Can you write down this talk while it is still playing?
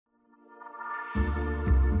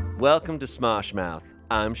Welcome to Smosh Mouth.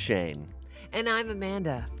 I'm Shayne. And I'm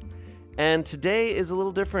Amanda. And today is a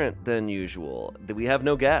little different than usual. We have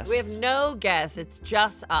no guests. We have no guests. It's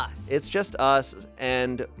just us. It's just us,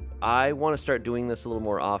 and I want to start doing this a little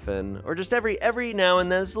more often, or just every now and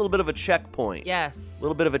then. It's a little bit of a checkpoint. Yes. A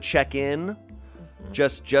little bit of a check-in. Mm-hmm.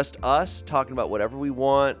 Just us talking about whatever we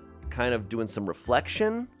want, kind of doing some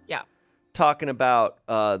reflection. Yeah. Talking about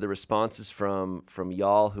the responses from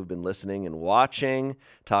y'all who've been listening and watching.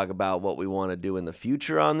 Talk about what we want to do in the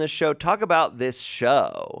future on this show. Talk about this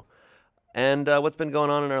show. And what's been going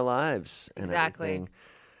on in our lives and everything.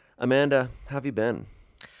 Amanda, how have you been?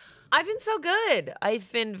 I've been so good. I've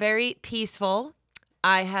been very peaceful.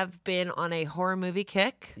 I have been on a horror movie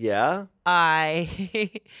kick. Yeah?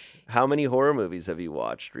 How many horror movies have you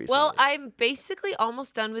watched recently? Well, I'm basically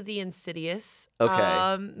almost done with the Insidious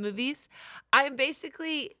movies. I'm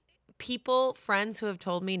basically friends who have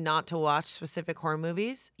told me not to watch specific horror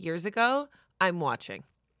movies years ago, I'm watching.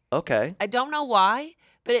 Okay. I don't know why,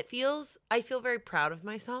 but I feel very proud of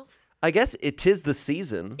myself. I guess it is the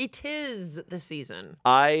season. It is the season.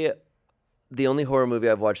 The only horror movie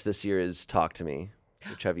I've watched this year is Talk to Me,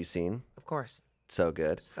 which have you seen? Of course. So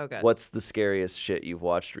good. So good. What's the scariest shit you've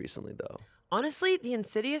watched recently, though? Honestly, the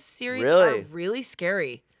Insidious series are really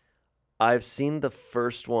scary. I've seen the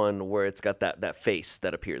first one where it's got that face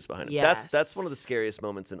that appears behind it. Yes. That's one of the scariest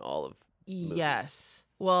moments in all of movies. Yes.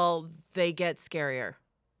 Well, they get scarier.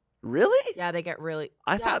 Really? Yeah, they get really.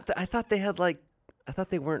 I thought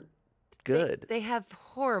they weren't good. They have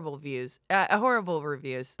horrible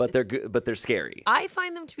reviews. But they're good. But they're scary. I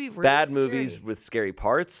find them to be really bad scary. movies with scary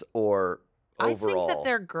parts, or overall. I think that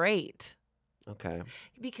they're great. Okay.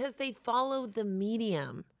 Because they follow the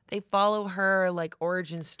medium. They follow her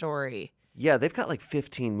origin story. Yeah, they've got like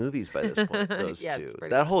 15 movies by this point. Those Yeah, two.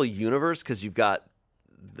 pretty That much. whole universe, because you've got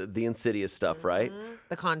the Insidious stuff, right?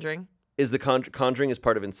 The Conjuring. Is the Conjuring is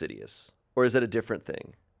part of Insidious, or is that a different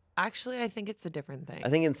thing? Actually, I think it's a different thing. I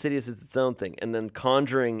think Insidious is its own thing, and then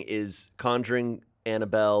Conjuring is Conjuring,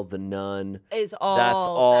 Annabelle, The Nun. That's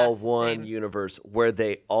all one same. universe where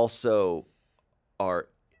they also are.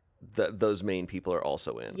 Those main people are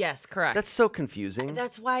also in. Yes, correct. That's so confusing.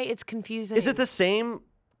 That's why it's confusing. Is it the same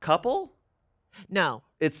couple? No.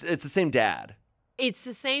 It's the same dad. It's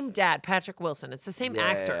the same dad, Patrick Wilson. It's the same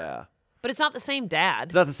actor. Yeah. But it's not the same dad.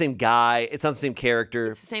 It's not the same guy. It's not the same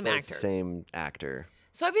character. It's the same but actor. It's the same actor.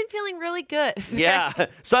 So I've been feeling really good. Yeah.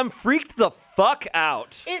 So I'm freaked the fuck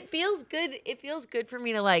out. It feels good. It feels good for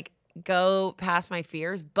me to go past my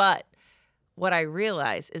fears, but what I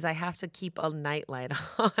realize is I have to keep a nightlight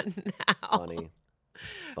on now. Funny.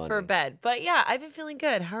 For bed. But yeah, I've been feeling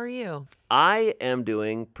good. How are you? I am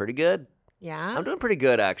doing pretty good. Yeah? I'm doing pretty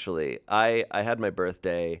good, actually. I had my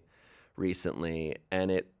birthday recently,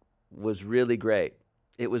 and it was really great.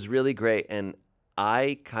 It was really great, and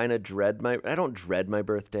I kind of I don't dread my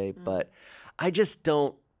birthday, but I just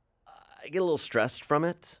don't, I get a little stressed from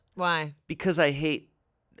it. Why? Because I hate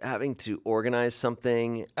having to organize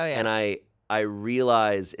something. Oh, yeah. And I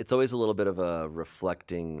realize it's always a little bit of a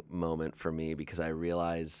reflecting moment for me, because I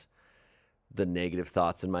realize the negative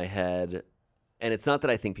thoughts in my head. And it's not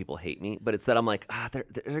that I think people hate me, but it's that I'm like,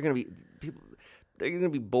 they're going to be people. They're going to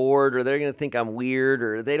be bored, or they're going to think I'm weird,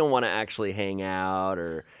 or they don't want to actually hang out,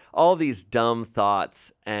 or all these dumb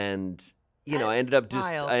thoughts. And I ended up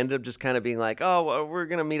just kind of being like, oh, well, we're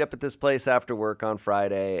going to meet up at this place after work on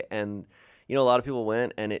Friday. And a lot of people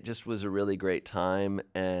went, and it just was a really great time.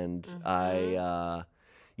 And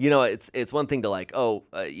it's one thing to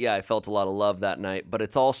I felt a lot of love that night, but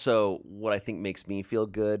it's also what I think makes me feel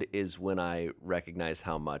good is when I recognize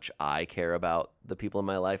how much I care about the people in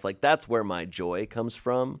my life. Like, that's where my joy comes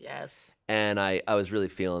from. Yes. And I was really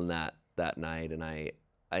feeling that night. And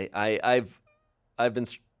I've been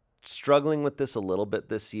struggling with this a little bit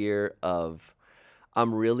this year of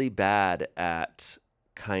I'm really bad at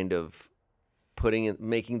kind of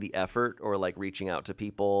making the effort, or reaching out to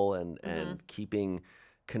people and keeping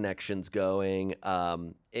connections going.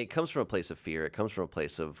 It comes from a place of fear. It comes from a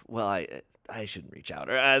place of, well, I shouldn't reach out,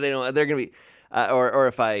 or they're gonna be, or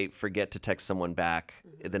if I forget to text someone back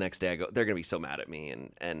the next day, they're gonna be so mad at me,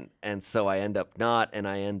 and so I end up not, and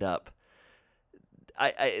I end up,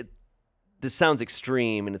 this sounds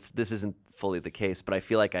extreme, and this isn't fully the case, but I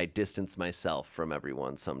feel like I distance myself from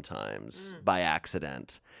everyone sometimes by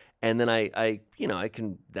accident. And then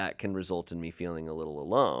that can result in me feeling a little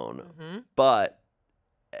alone. Mm-hmm. But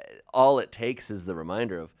all it takes is the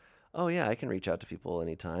reminder of, oh yeah, I can reach out to people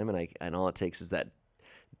anytime, and all it takes is that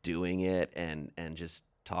doing it and just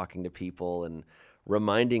talking to people and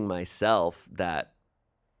reminding myself that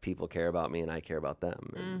people care about me and I care about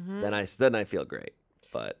them. And Mm-hmm. then I feel great.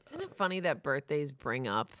 But Isn't it funny that birthdays bring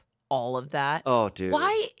up all of that? oh, dude.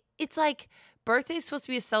 Why? It's like birthday's supposed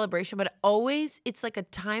to be a celebration, but always it's like a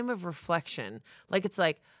time of reflection. Like it's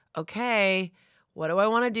like, okay, what do I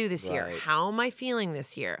want to do this year? Right. How am I feeling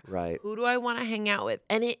this year? Right. Who do I want to hang out with?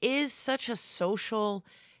 And it is such a social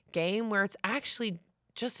game where it's actually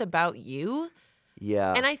just about you.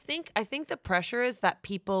 Yeah. And I think the pressure is that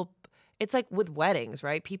people, it's like with weddings,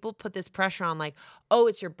 right? People put this pressure on like, oh,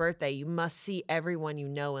 it's your birthday. You must see everyone you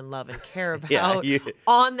know and love and care about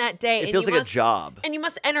on that day. It feels like a job. And you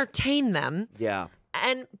must entertain them. Yeah.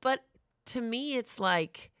 But to me, it's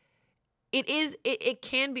like, it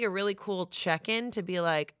can be a really cool check-in to be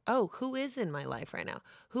like, oh, who is in my life right now?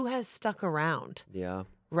 Who has stuck around? Yeah.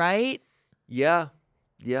 Right? Yeah.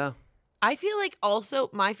 Yeah. I feel like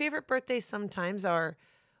also my favorite birthdays sometimes are,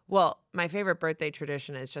 well, my favorite birthday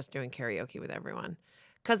tradition is just doing karaoke with everyone.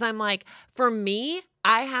 Because I'm like, for me,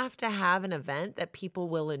 I have to have an event that people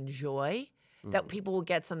will enjoy, that people will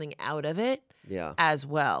get something out of it as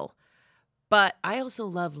well. But I also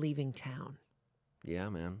love leaving town. Yeah,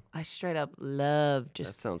 man. I straight up love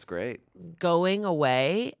just that sounds great. Going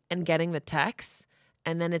away and getting the texts.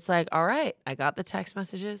 And then it's like, all right, I got the text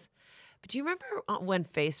messages. But do you remember when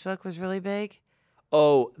Facebook was really big?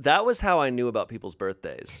 Oh, that was how I knew about people's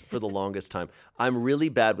birthdays for the longest time. I'm really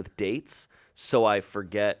bad with dates, so I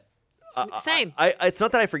forget. Same. It's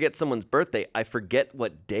not that I forget someone's birthday. I forget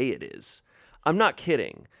what day it is. I'm not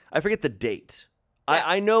kidding. I forget the date. Yeah.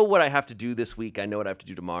 I know what I have to do this week. I know what I have to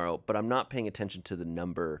do tomorrow, but I'm not paying attention to the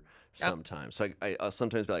number sometimes. So I'll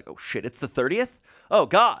sometimes be like, oh, shit, it's the 30th? Oh,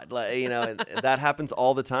 God. Like, and that happens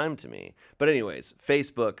all the time to me. But anyways,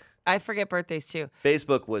 Facebook. I forget birthdays too.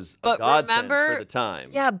 Facebook was a godsend for the time.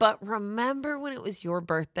 Yeah, but remember when it was your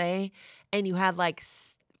birthday and you had like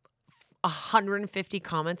 150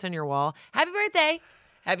 comments on your wall? Happy birthday.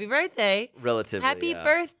 Happy birthday. Relatively. Happy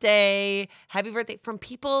birthday. Happy birthday from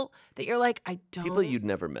people that you're like, I don't people you'd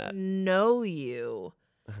never met. Know you.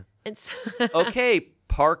 And so okay,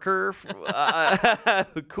 Parker.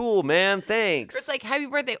 Cool, man. Thanks. It's like happy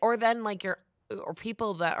birthday. Or then like or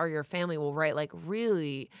people that are your family will write like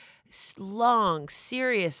really long,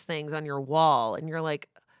 serious things on your wall. And you're like,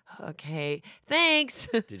 okay, thanks.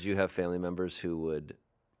 Did you have family members who would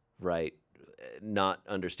write not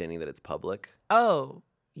understanding that it's public? Oh,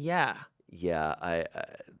 yeah. Yeah,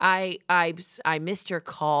 I missed your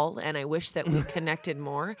call and I wish that we connected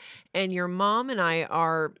more. And your mom and I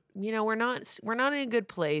are, we're not in a good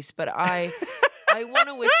place, but I want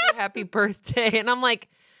to wish you happy birthday. And I'm like,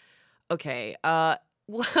 okay,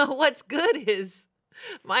 what's good is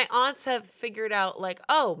my aunts have figured out like,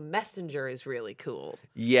 oh, Messenger is really cool.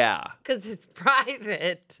 Yeah. Because it's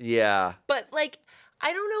private. Yeah. But like,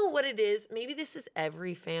 I don't know what it is. Maybe this is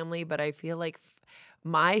every family, but I feel like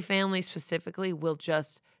my family specifically will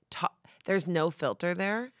just talk. There's no filter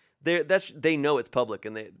there. They know it's public,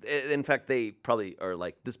 and in fact, they probably are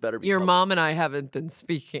like, this better be Your public. mom and I haven't been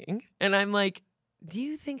speaking. And I'm like, do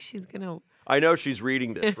you think she's going to... I know she's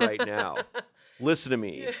reading this right now. Listen to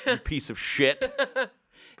me, you piece of shit.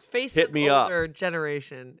 Facebook Hit me older up.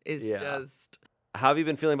 Generation is just... How have you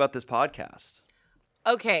been feeling about this podcast?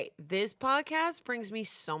 Okay, this podcast brings me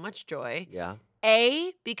so much joy. Yeah.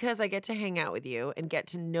 Because I get to hang out with you and get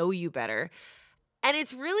to know you better. And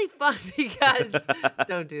it's really fun because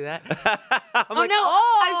don't do that. I'm I'm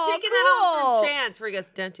taking that on from Chance where he goes,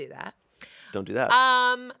 don't do that. Don't do that.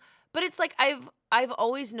 But it's like I've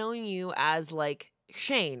always known you as like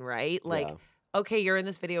Shayne, right? Like, okay, you're in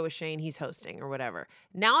this video with Shayne, he's hosting or whatever.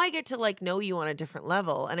 Now I get to like know you on a different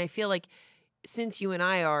level. And I feel like since you and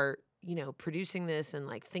I are, producing this and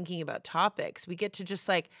like thinking about topics, we get to just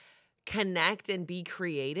like connect and be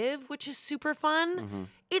creative, which is super fun. Mm-hmm.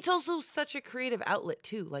 It's also such a creative outlet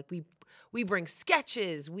too. Like we bring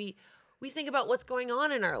sketches, we think about what's going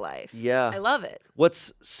on in our life. Yeah. I love it.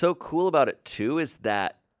 What's so cool about it too is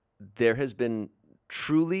that there has been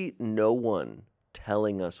truly no one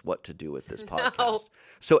telling us what to do with this podcast. No.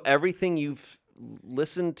 So everything you've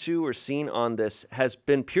listened to or seen on this has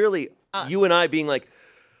been purely you and I being like,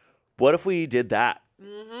 what if we did that?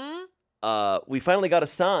 Mm-hmm. We finally got a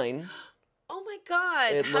sign. Oh my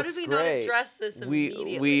God. How did we not address this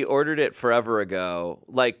immediately? We ordered it forever ago,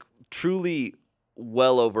 like truly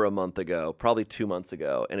well over a month ago, probably 2 months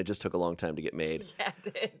ago, and it just took a long time to get made. Yeah,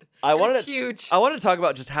 it did. It's huge. I wanted to talk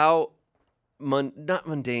about just how, not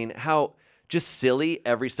mundane, how just silly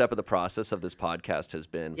every step of the process of this podcast has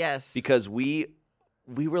been. Yes. Because we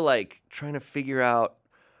were like trying to figure out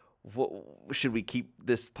should we keep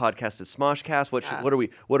this podcast as Smoshcast?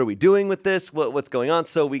 What are we doing with this? What's going on?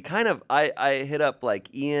 So we kind of I hit up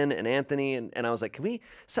like Ian and Anthony and I was like, can we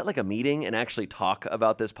set like a meeting and actually talk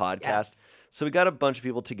about this podcast? Yes. So we got a bunch of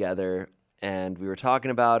people together and we were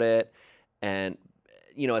talking about it. And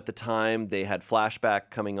at the time they had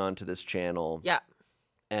Flashback coming onto this channel. Yeah.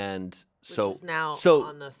 And Which is now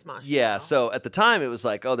on the Smosh yeah, channel. so at the time it was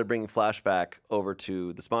like, oh, they're bringing Flashback over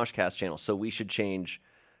to the Smoshcast channel, so we should change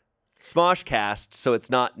Smoshcast so it's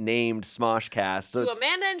not named Smoshcast. So to it's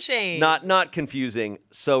Amanda and Shayne. not confusing.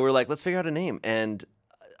 So we're like, let's figure out a name. And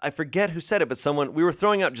I forget who said it, but we were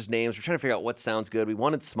throwing out just names. We're trying to figure out what sounds good. We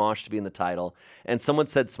wanted Smosh to be in the title, and someone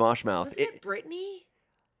said Smosh Mouth. Was it Brittany?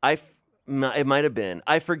 It might have been.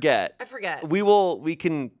 I forget. We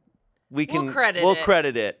can We'll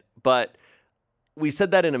credit it, but we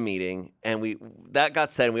said that in a meeting, and that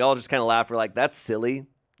got said, and we all just kind of laughed. We're like, that's silly.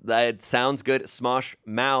 That sounds good. Smosh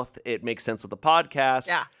Mouth. It makes sense with the podcast.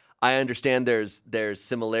 Yeah. I understand there's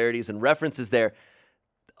similarities and references there.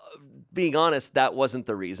 Being honest, that wasn't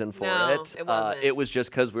the reason for it. It wasn't. It was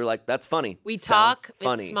just because we were like, that's funny. We Sounds talk.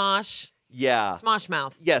 funny. It's Smosh. Yeah. Smosh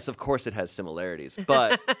Mouth. Yes, of course it has similarities,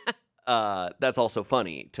 but that's also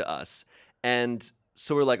funny to us. And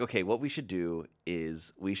so we're like, okay, what we should do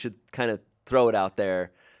is we should kind of throw it out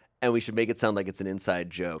there and we should make it sound like it's an inside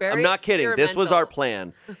joke. Very I'm not kidding. This was our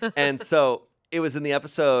experimental. plan. And so it was in the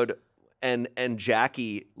episode and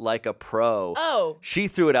Jackie, like a pro, she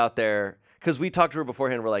threw it out there because we talked to her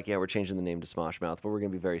beforehand. We're like, yeah, we're changing the name to Smosh Mouth, but we're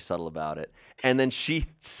going to be very subtle about it. And then she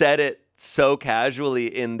said it so casually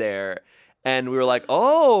in there. And we were like,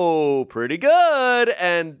 oh, pretty good.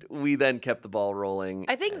 And we then kept the ball rolling.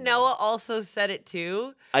 I think Noah also said it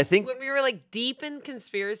too. I think when we were like deep in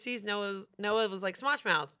conspiracies, Noah was like Smosh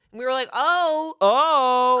Mouth. And we were like, oh.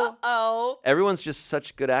 Everyone's just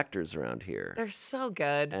such good actors around here. They're so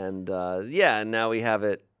good. And and now we have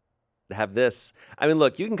this. I mean,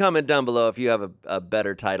 look, you can comment down below if you have a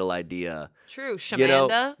better title idea. True.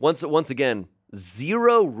 Shamanda. Once again,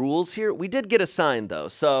 zero rules here. We did get a sign though,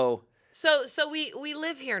 So we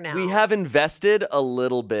live here now. We have invested a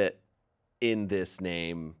little bit in this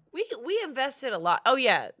name. We invested a lot. Oh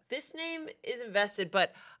yeah, this name is invested,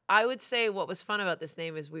 but I would say what was fun about this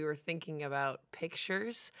name is we were thinking about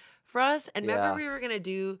pictures for us. And remember we were going to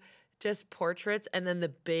do just portraits and then the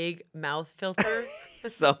big mouth filter?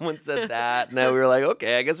 Someone said that. And we were like,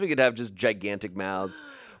 okay, I guess we could have just gigantic mouths.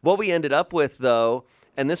 What we ended up with though,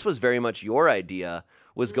 and this was very much your idea,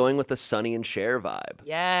 was going with the Sonny and Cher vibe.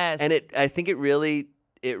 Yes. And I think it really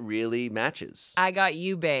matches. I got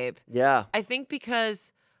you, babe. Yeah. I think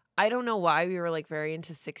because I don't know why we were like very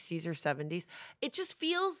into 60s or 70s. It just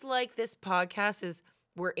feels like this podcast is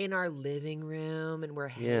we're in our living room and we're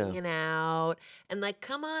hanging out and like,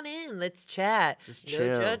 come on in, let's chat. Just no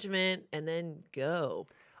chill. Judgment, and then go.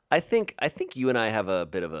 I think you and I have a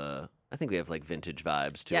bit of I think we have like vintage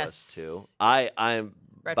vibes to us too. I'm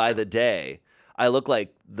Retro. By the day, I look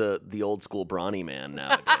like the old school brawny man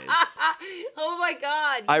nowadays. Oh my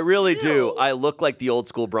God. I really do. I look like the old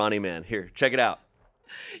school brawny man. Here, check it out.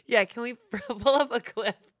 Yeah, can we pull up a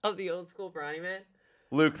clip of the old school Brawny Man?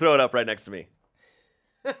 Luke, throw it up right next to me.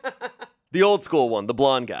 The old school one, the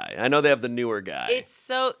blonde guy. I know they have the newer guy. It's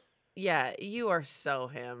so, yeah, you are so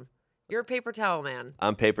him. You're a paper towel man.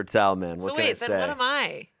 I'm paper towel man. What so can I wait, say? then what am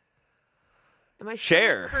I? Am I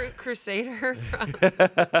Cher. Crusader from Remember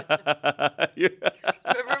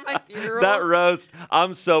my funeral? That roast.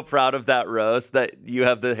 I'm so proud of that roast that you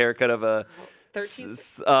have the haircut of a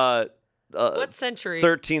 13th what century?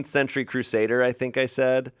 13th century crusader, I think I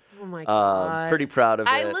said. Oh my God. Pretty proud of it.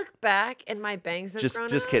 I look back and my bangs have grown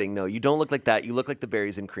Just out. kidding. No, you don't look like that. You look like the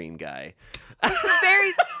berries and cream guy. Who's the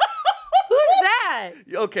berry? Who's that?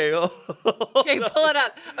 Okay. Okay, pull it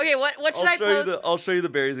up. Okay, what should I pose? I'll show you the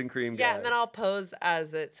berries and cream guy. Yeah, and then I'll pose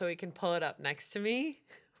as it so he can pull it up next to me.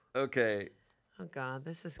 Okay. Oh God,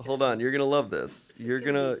 this is. Hold on. You're gonna love this. You're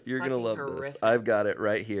gonna love this. horrific. I've got it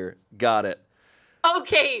right here. Got it.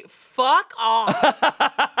 Okay, fuck off.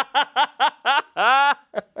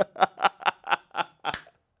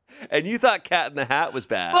 And you thought Cat in the Hat was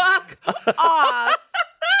bad. Fuck off.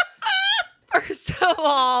 First of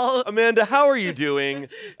all, Amanda, how are you doing?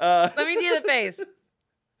 let me do the face.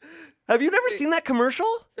 Have you never seen that commercial?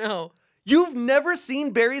 No, You've never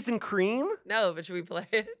seen Berries and Cream? no, but should we play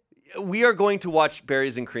it? We are going to watch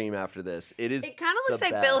Berries and Cream after this. It is. It kind of looks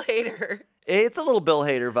the like Bill best. Hader. It's a little Bill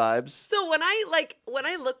Hader vibes. So when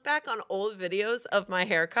I look back on old videos of my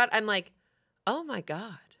haircut, I'm like, oh my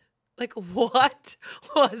God. Like, what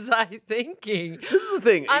was I thinking? This is the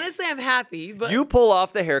thing. Honestly, I'm happy, but You pull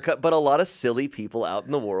off the haircut, but a lot of silly people out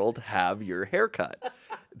in the world have your haircut.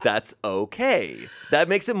 That's okay. That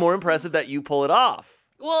makes it more impressive that you pull it off.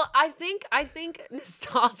 Well, I think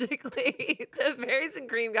nostalgically, the berries and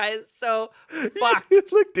cream guy is so fucked.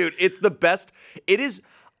 Look, dude, it's the best. It is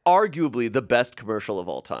arguably the best commercial of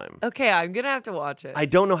all time. Okay, I'm gonna have to watch it. I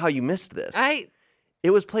don't know how you missed this.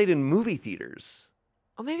 It was played in movie theaters.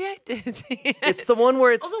 Oh, maybe I did see it. It's the one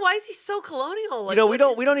where it's. Also, why is he so colonial? Like, we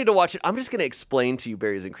don't need to watch it. I'm just gonna explain to you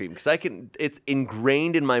berries and cream because it's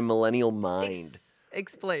ingrained in my millennial mind.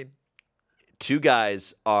 Explain. Two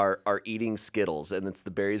guys are eating Skittles, and it's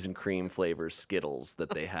the berries and cream flavor Skittles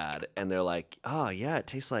that they had, and they're like, "Oh yeah, it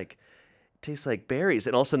tastes like berries."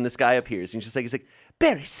 And all of a sudden, this guy appears, and he's like,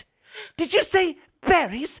 "Berries? Did you say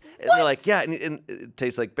berries?" And they're like, "Yeah," and it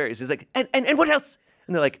tastes like berries. He's like, "And what else?"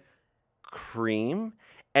 And they're like, "Cream."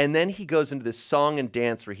 And then he goes into this song and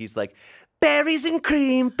dance where he's like, berries and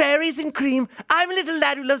cream, berries and cream. I'm a little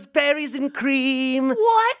lad who loves berries and cream.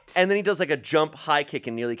 What? And then he does like a jump high kick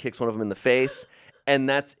and nearly kicks one of them in the face. And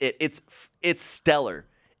that's it. It's stellar.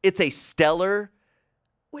 It's a stellar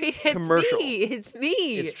commercial. It's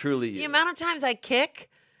me. It's truly you. The amount of times I kick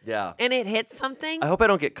and it hits something. I hope I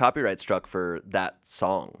don't get copyright struck for that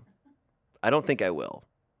song. I don't think I will.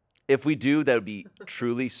 If we do, that would be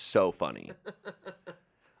truly so funny.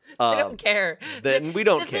 I don't care. Then we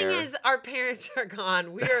don't care. The thing is, our parents are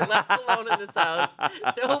gone. We are left alone in this house.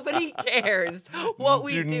 Nobody cares what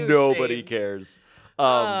we do. Nobody Shayne. cares.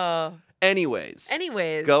 Anyways,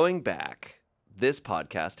 going back, this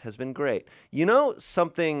podcast has been great. You know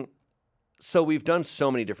something? So we've done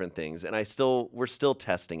so many different things, and we're still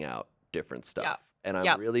testing out different stuff, and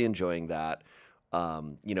I'm really enjoying that.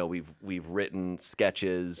 We've written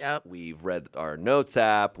sketches, we've read our notes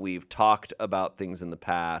app, we've talked about things in the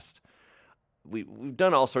past. We've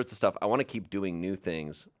done all sorts of stuff. I want to keep doing new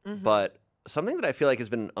things, but something that I feel like has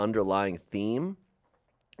been an underlying theme,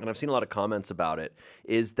 and I've seen a lot of comments about it,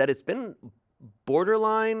 is that it's been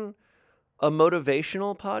borderline a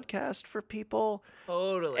motivational podcast for people.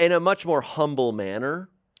 Totally. In a much more humble manner.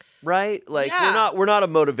 Right? Like we're not a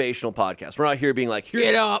motivational podcast. We're not here being like,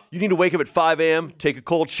 get up. You need to wake up at 5 a.m., take a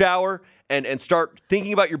cold shower, and start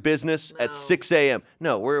thinking about your business at 6 a.m.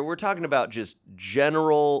 No, we're talking about just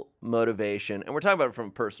general motivation, and we're talking about it from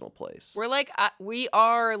a personal place. We're like, that's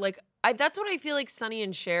what I feel like Sonny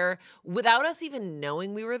and Cher, without us even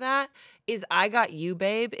knowing we were that, is I got you,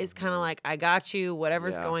 babe, is kind of like, I got you,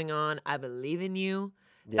 whatever's going on, I believe in you.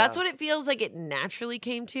 Yeah. That's what it feels like it naturally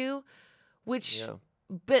came to, which... Yeah.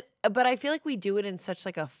 But I feel like we do it in such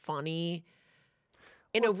like a funny,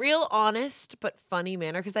 a real honest but funny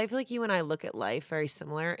manner. Because I feel like you and I look at life very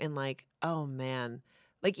similar and like, oh man,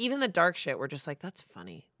 like even the dark shit, we're just like, that's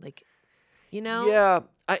funny. Like, you know? Yeah.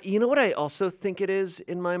 You know what I also think it is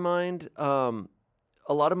in my mind? A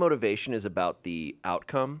lot of motivation is about the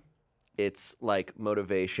outcome. It's like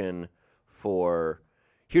motivation for...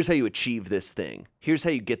 Here's how you achieve this thing. Here's how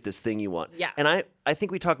you get this thing you want. Yeah. And I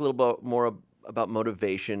think we talk a little bit more about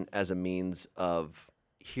motivation as a means of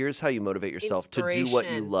here's how you motivate yourself to do what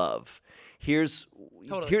you love. Here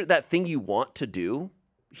that thing you want to do.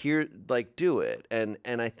 Here, like, do it. And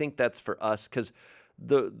I think that's for us because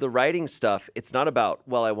the writing stuff. It's not about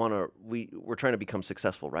we're trying to become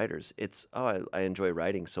successful writers. It's I enjoy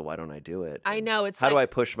writing, so why don't I do it? I know it's how do I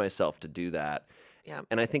push myself to do that? Yeah.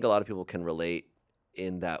 And I think a lot of people can relate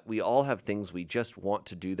in that we all have things we just want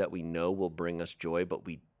to do that we know will bring us joy, but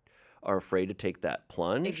we are afraid to take that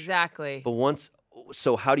plunge. Exactly. But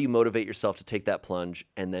so how do you motivate yourself to take that plunge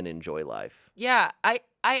and then enjoy life? Yeah, I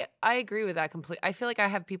agree with that completely. I feel like I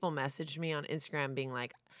have people message me on Instagram being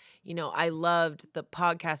like, I loved the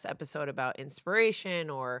podcast episode about inspiration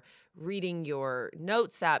or reading your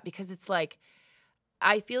notes app because it's like,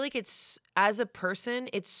 I feel like it's, as a person,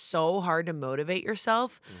 it's so hard to motivate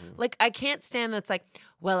yourself. Mm-hmm. Like, I can't stand that's like,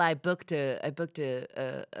 well, I booked a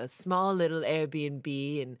small little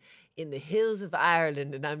Airbnb in the hills of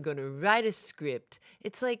Ireland and I'm going to write a script.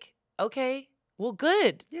 It's like, okay, well,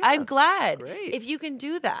 good. Yeah, I'm glad if you can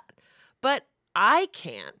do that. But I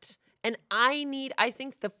can't. And I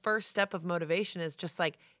think the first step of motivation is just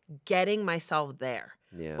like getting myself there.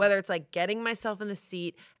 Yeah. Whether it's like getting myself in the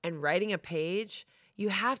seat and writing a page, you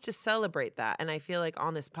have to celebrate that. And I feel like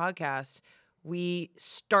on this podcast, we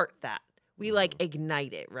start that. We like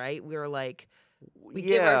ignite it, right? We're like, we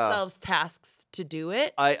give ourselves tasks to do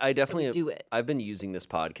it. I definitely do it. I've been using this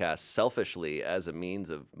podcast selfishly as a means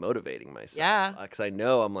of motivating myself. Yeah. Because I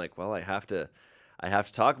know I'm like, well, I have to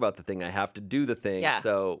talk about the thing. I have to do the thing. Yeah.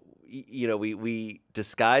 So, we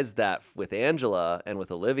disguised that with Angela and with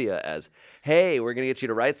Olivia as, hey, we're going to get you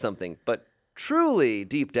to write something. But truly,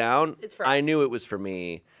 deep down, I knew it was for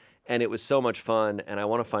me. And it was so much fun. And I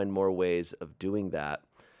want to find more ways of doing that.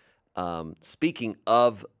 speaking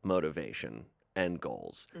of motivation and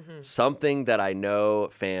goals, something that I know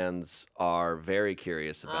fans are very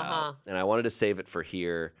curious about, and I wanted to save it for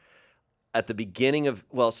here. At the beginning of,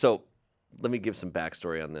 so let me give some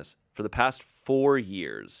backstory on this. For the past 4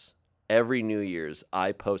 years, every New Year's,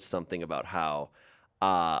 I post something about how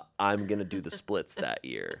I'm going to do the splits that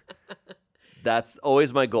year. That's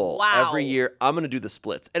always my goal. Wow. Every year, I'm going to do the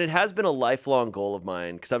splits. And it has been a lifelong goal of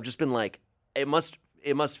mine because I've just been like, it must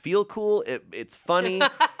feel cool. It's funny.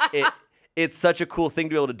 It's such a cool thing to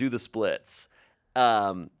be able to do the splits.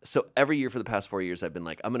 So every year for the past 4 years, I've been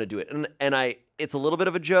like, I'm going to do it. And it's a little bit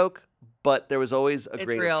of a joke, but there was always a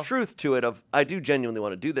grain of truth to it of, I do genuinely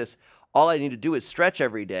want to do this. All I need to do is stretch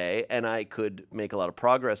every day, and I could make a lot of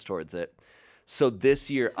progress towards it. So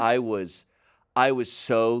this year, I was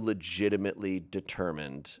so legitimately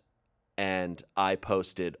determined, and I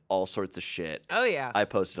posted all sorts of shit. Oh, yeah. I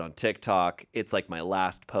posted on TikTok. It's like my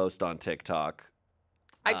last post on TikTok.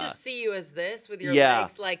 I just see you as this with your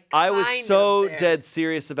legs like I was so dead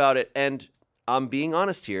serious about it. And I'm being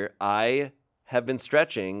honest here. I have been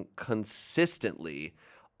stretching consistently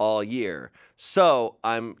all year. So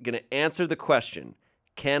I'm going to answer the question,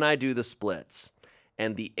 can I do the splits?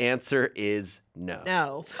 And the answer is no.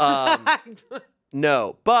 No.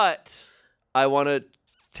 No. But I want to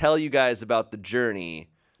tell you guys about the journey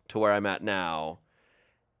to where I'm at now.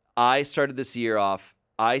 I started this year off,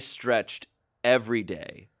 I stretched every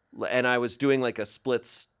day, and I was doing like a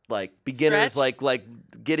splits, like beginners, Stretch? like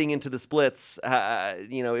getting into the splits.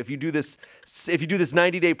 If you do this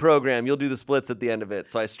 90-day program, you'll do the splits at the end of it.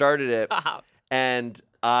 So I started it. Stop. And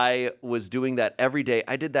I was doing that every day.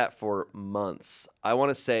 I did that for months. I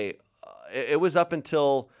want to say it was up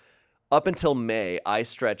until May. I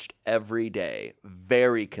stretched every day,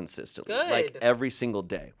 very consistently, like Good. every single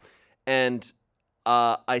day. And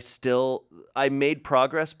I made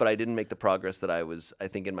progress, but I didn't make the progress that I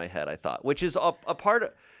think in my head I thought, which is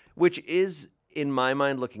which is in my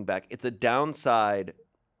mind looking back, it's a downside.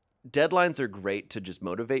 Deadlines are great to just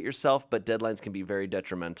motivate yourself, but deadlines can be very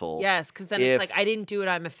detrimental. Yes, because then it's like, I didn't do it,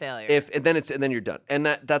 I'm a failure. And then you're done. And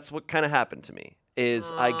that's what kind of happened to me.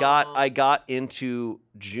 I got into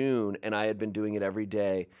June and I had been doing it every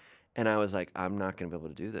day, and I was like, I'm not going to be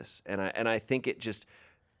able to do this. And I think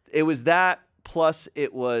it was that, plus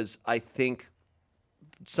it was, I think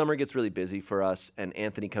summer gets really busy for us, and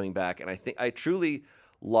Anthony coming back, and I think I truly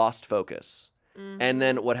lost focus. Mm-hmm. And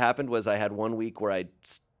then what happened was I had 1 week where I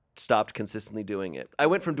stopped consistently doing it. I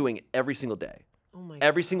went from doing it every single day.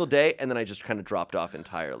 Every single day, and then I just kind of dropped off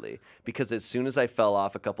entirely, because as soon as I fell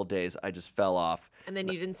off a couple days, I just fell off. And then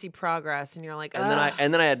you didn't see progress, and you're like, and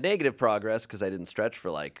then I had negative progress because I didn't stretch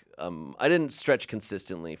for I didn't stretch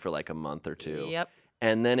consistently for like a month or two. Yep.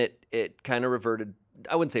 And then it kind of reverted.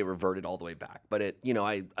 I wouldn't say reverted all the way back, but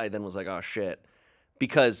I then was like, oh shit,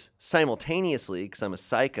 because simultaneously, because I'm a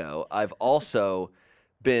psycho, I've also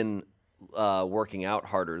been working out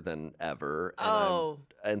harder than ever.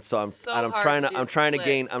 And so I'm trying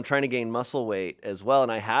to gain muscle weight as well,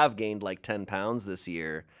 and I have gained like 10 pounds this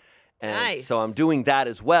year. And so I'm doing that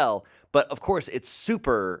as well. But of course, it's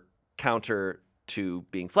super counter to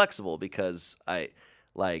being flexible, because I'm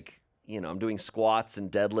doing squats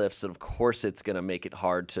and deadlifts, and of course it's going to make it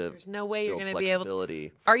hard to There's no way you're going to be able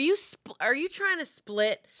to. Are you trying to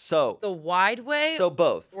split the wide way? So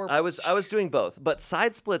both. I was doing both, but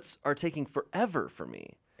side splits are taking forever for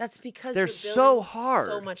me. That's because they're so hard.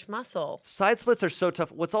 So much muscle. Side splits are so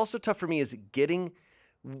tough. What's also tough for me is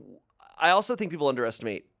I also think people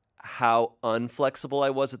underestimate how unflexible I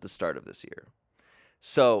was at the start of this year.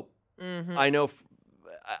 So I know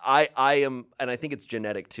I am, and I think it's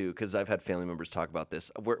genetic too, because I've had family members talk about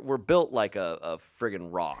this. We're built like a friggin'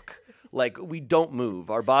 rock. Like, we don't move.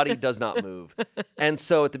 Our body does not move. And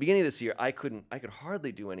so at the beginning of this year, I could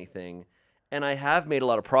hardly do anything, and I have made a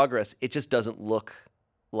lot of progress. It just doesn't look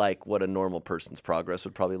like what a normal person's progress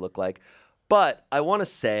would probably look like. But I want to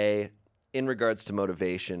say, in regards to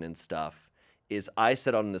motivation and stuff, is I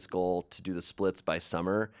set on this goal to do the splits by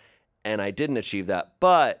summer, and I didn't achieve that.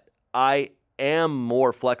 But I am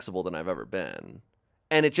more flexible than I've ever been.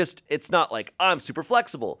 And it's not like I'm super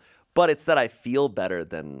flexible, but it's that I feel better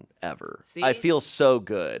than ever. See? I feel so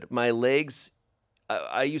good. My legs,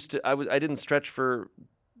 I didn't stretch for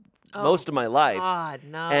most of my life. God,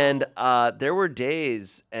 no. And there were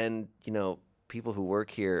days, and people who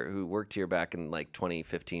worked here back in like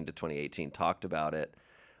 2015 to 2018 talked about it.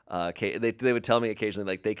 They would tell me occasionally,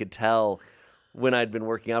 like, they could tell when I'd been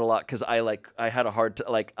working out a lot, because I had a hard time.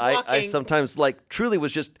 Like, I sometimes truly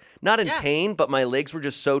was just not in pain, but my legs were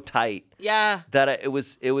just so tight. Yeah. That it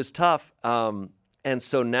was tough. And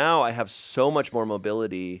so now I have so much more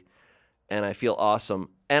mobility. and I feel awesome.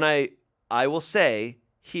 And I will say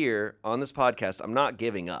here on this podcast, I'm not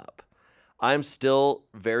giving up. I'm still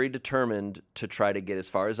very determined to try to get as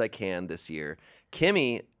far as I can this year.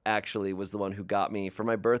 Kimmy actually was the one who got me for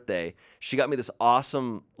my birthday. She got me this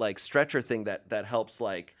awesome like stretcher thing that helps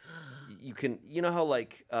like you can, you know how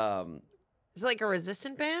like Is it like a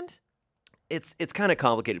resistant band? it's kind of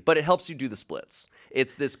complicated, but it helps you do the splits.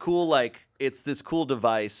 It's this cool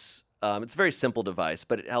device. It's a very simple device,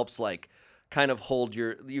 but it helps like kind of hold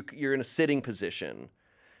you're in a sitting position.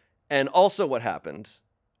 And also what happened,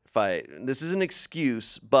 this is an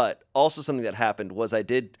excuse, but also something that happened was I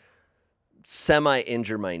did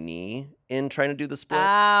semi-injure my knee in trying to do the splits.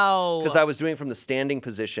 Ow. Because I was doing it from the standing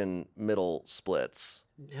position middle splits.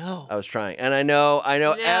 No. I was trying. And I know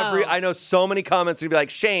so many comments would be like,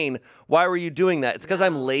 Shayne, why were you doing that? It's because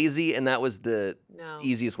I'm lazy and that was the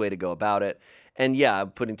easiest way to go about it. And yeah,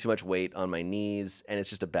 I'm putting too much weight on my knees and it's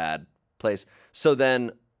just a bad place. So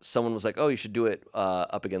then someone was like, oh, you should do it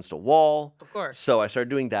up against a wall. Of course. So I started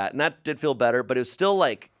doing that and that did feel better, but it was still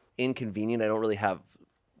like inconvenient. I don't really have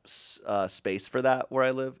space for that where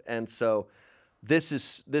I live. And so this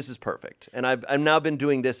is perfect. And I've now been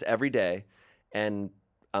doing this every day and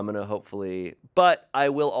I'm going to hopefully, but I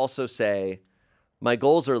will also say my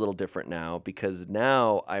goals are a little different now because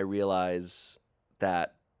now I realize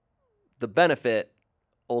that the benefit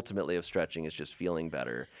ultimately of stretching is just feeling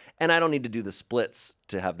better. And I don't need to do the splits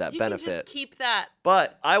to have that benefit. You can just keep that.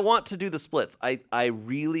 But I want to do the splits. I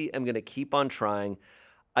really am going to keep on trying.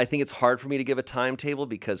 I think it's hard for me to give a timetable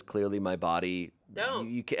because clearly my body,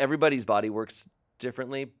 everybody's body works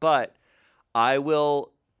differently, but I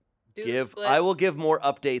will give more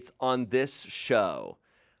updates on this show.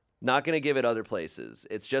 Not going to give it other places.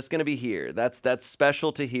 It's just going to be here. That's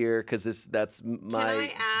special to hear because that's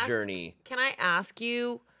my journey. Can I ask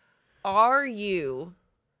you, are you,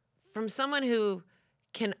 from someone who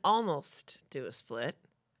can almost do a split,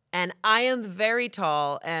 and I am very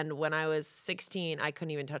tall, and when I was 16, I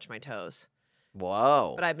couldn't even touch my toes.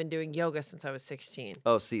 Wow. But I've been doing yoga since I was 16.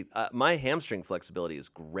 Oh, see, my hamstring flexibility is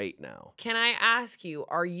great now. Can I ask you,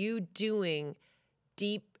 are you doing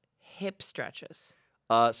deep hip stretches?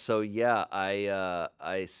 So yeah,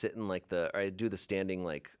 I sit in like I do the standing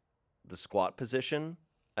like the squat position.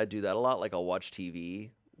 I do that a lot. Like I'll watch TV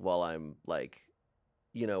while I'm like,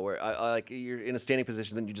 you know, where I like you're in a standing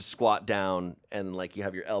position, then you just squat down and like you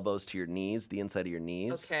have your elbows to your knees, the inside of your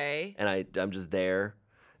knees. Okay. And I'm just there.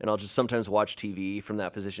 And I'll just sometimes watch TV from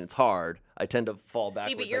that position. It's hard. I tend to fall backwards.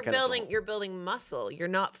 See, but you're building muscle. You're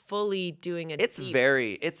not fully doing I feel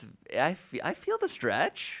the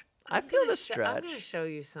stretch. I feel the stretch. I'm going to show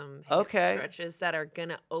you some hip stretches that are going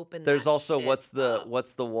to open There's that also shit what's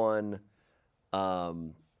up. the one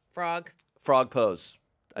Frog pose.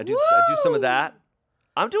 I do some of that.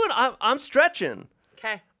 I'm stretching.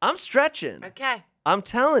 Okay. I'm stretching. Okay. I'm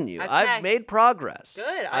telling you. Okay. I've made progress.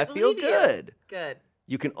 Good. I feel good. Good.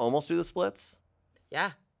 You can almost do the splits?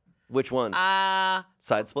 Yeah. Which one?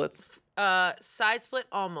 Side splits? Side split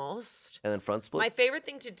almost. And then front splits? My favorite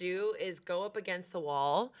thing to do is go up against the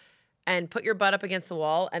wall and put your butt up against the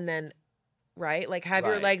wall and then, like have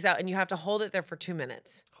your legs out and you have to hold it there for 2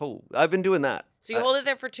 minutes. Oh, I've been doing that. So you hold it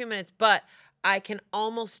there for 2 minutes, but I can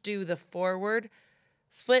almost do the forward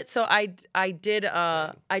split. So I did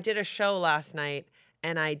a show last night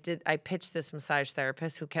and I pitched this massage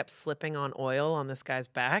therapist who kept slipping on oil on this guy's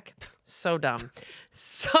back. So dumb.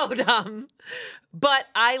 So dumb. But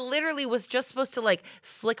I literally was just supposed to like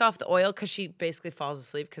slick off the oil because she basically falls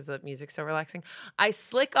asleep because the music's so relaxing. I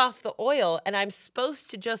slick off the oil and I'm supposed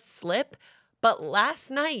to just slip. But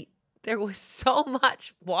last night there was so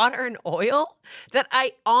much water and oil that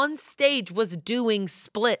I on stage was doing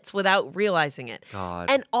splits without realizing it.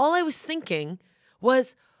 God. And all I was thinking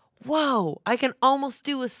was, whoa, I can almost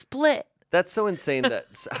do a split. That's so insane.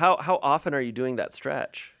 How often are you doing that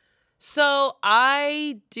stretch? So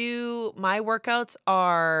my workouts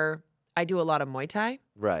I do a lot of Muay Thai.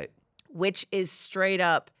 Right. Which is straight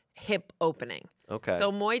up hip opening. Okay.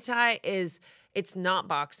 So Muay Thai it's not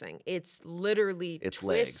boxing. It's literally twist,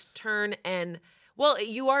 legs. Turn, and well,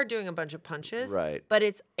 you are doing a bunch of punches. Right. But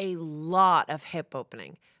it's a lot of hip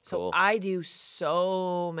opening. So Cool. I do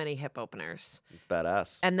so many hip openers. It's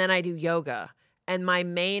badass. And then I do yoga. And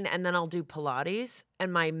then I'll do Pilates.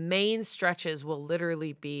 And my main stretches will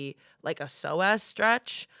literally be like a psoas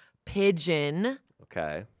stretch, pigeon,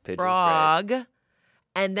 Okay. Pigeon's frog, great.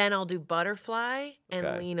 and then I'll do butterfly and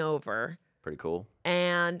Okay. lean over. Pretty cool.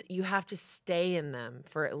 And you have to stay in them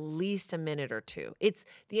for at least a minute or two. It's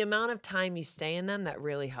the amount of time you stay in them that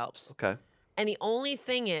really helps. Okay. And the only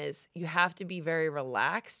thing is you have to be very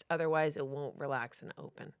relaxed. Otherwise, it won't relax and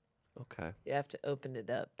open. Okay. You have to open it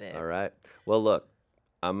up, babe. All right. Well, look,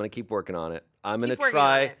 I'm gonna keep working on it. I'm gonna Keep working on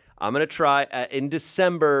try. it. I'm gonna try. In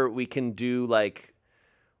December, we can do like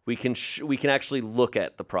we can actually look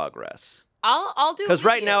at the progress. I'll do it Because with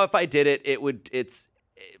right you. now, if I did it,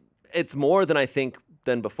 it's more than I think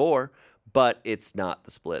than before, but it's not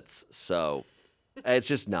the splits. So it's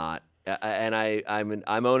just not. And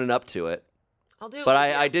I'm owning up to it. I'll do it. But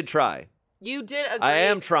with you. I did try. You did a great... I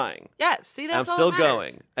am trying. Yeah, see, that's I'm all still that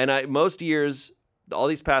matters. going. And most years, all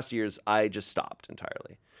these past years, I just stopped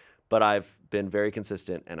entirely. But I've been very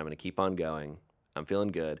consistent, and I'm going to keep on going. I'm feeling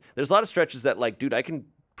good. There's a lot of stretches that, like, dude, I can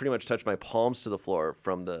pretty much touch my palms to the floor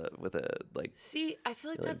with a like. See, I feel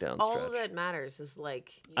like really that's down all stretch. that matters is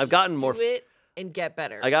like you I've just gotten do more it and get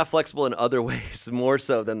better. I got flexible in other ways, more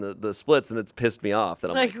so than the splits, and it's pissed me off. That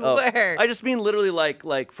I'm Like like, oh, where? I just mean literally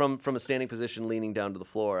like from a standing position, leaning down to the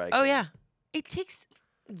floor. Oh yeah, it takes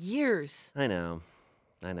years. I know.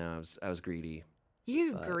 I was greedy.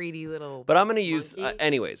 You greedy little. But I'm gonna use, monkey.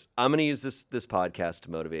 anyways. I'm gonna use this podcast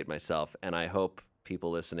to motivate myself, and I hope people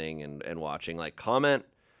listening and watching like comment.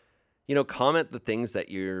 Comment the things that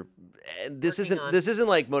you're. This isn't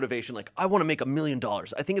like motivation. Like I want to make $1 million.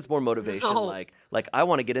 I think it's more motivation. No. Like I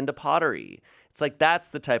want to get into pottery. It's like that's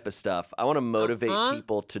the type of stuff I want to motivate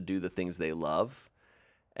people to do the things they love,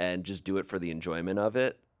 and just do it for the enjoyment of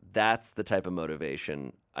it. That's the type of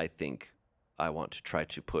motivation I think I want to try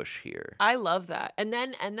to push here. I love that, and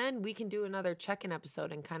then we can do another check-in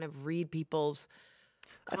episode and kind of read people's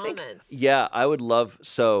comments. Yeah, I would love.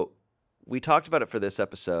 So we talked about it for this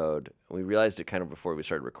episode. We realized it kind of before we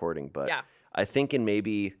started recording, but Yeah. I think in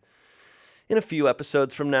a few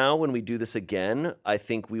episodes from now, when we do this again, I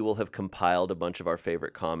think we will have compiled a bunch of our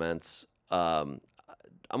favorite comments. I'm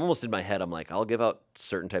almost in my head. I'm like, I'll give out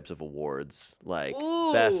certain types of awards, like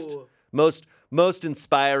best, Ooh. most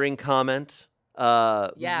inspiring comment,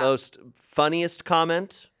 most funniest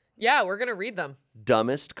comment, Yeah, we're gonna read them.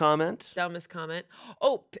 dumbest comment. Dumbest comment.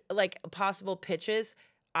 Oh, like possible pitches.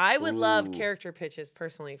 I would love Ooh. character pitches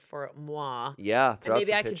personally for moi. Yeah, And throw out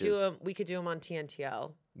maybe some I could do pitches. them. We could do them on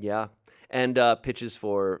TNTL. Yeah. And pitches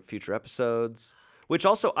for future episodes, which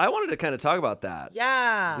also I wanted to kind of talk about that.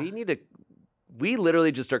 Yeah. We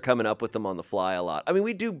literally just are coming up with them on the fly a lot. I mean,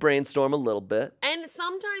 we do brainstorm a little bit. And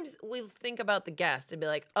sometimes we think about the guest and be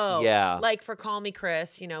like, oh, Yeah. like for Call Me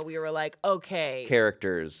Chris, we were like, okay.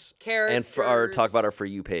 Characters. Characters. And for our talk about our For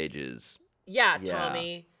You pages. Yeah, Yeah.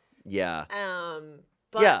 Tommy. Yeah.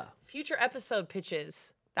 But Yeah. future episode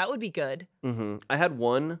pitches, that would be good. Mm-hmm. I had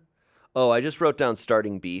one. Oh, I just wrote down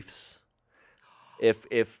starting beefs.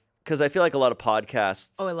 Because I feel like a lot of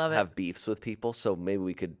podcasts I love it. have beefs with people. So maybe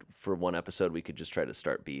we could, for one episode, we could just try to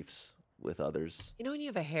start beefs with others. You know when you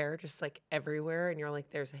have a hair just like everywhere and you're like,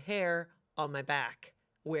 there's a hair on my back.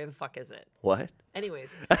 Where the fuck is it? What?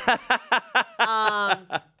 Anyways.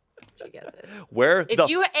 She gets it.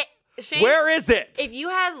 Shayne, Where is it? if you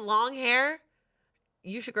had long hair,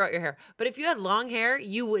 you should grow out your hair. But if you had long hair,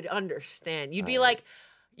 you would understand. You'd be like,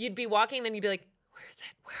 you'd be walking, then you'd be like, where is it?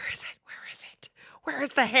 Where is it? Where is it? Where is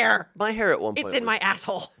the hair? My hair at one point It's in my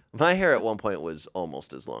asshole. My hair at one point was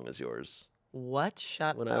almost as long as yours What?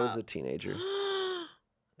 Shut when up. I was a teenager.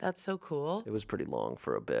 That's so cool. It was pretty long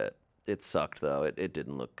for a bit. It sucked though. It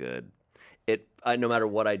didn't look good. No matter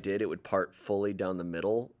what I did, it would part fully down the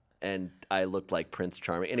middle, and I looked like Prince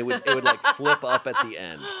Charming, and it would like flip up at the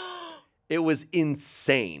end. It was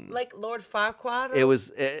insane. Like Lord Farquaad? It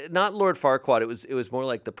was not Lord Farquaad. It was more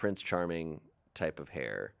like the Prince Charming type of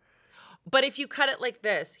hair. But if you cut it like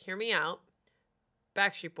this, hear me out.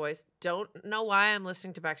 Backstreet Boys. Don't know why I'm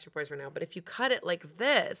listening to Backstreet Boys right now, but if you cut it like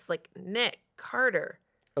this, like Nick Carter.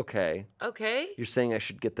 Okay. Okay? You're saying I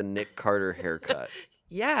should get the Nick Carter haircut?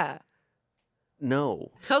 Yeah.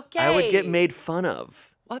 No. Okay. I would get made fun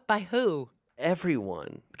of. What? By who?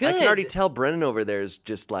 Everyone. I Good. can already tell Brennan over there is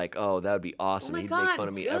just like, oh, that would be awesome. Oh my He'd God, make fun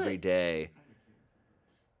of me every good. day.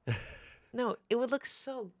 No, it would look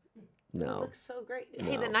so It No. looks so great.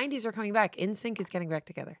 Hey, the No. 90s are coming back. NSYNC is getting back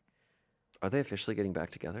together. Are they officially getting back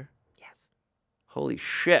together? Yes. Holy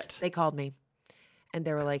shit. They called me and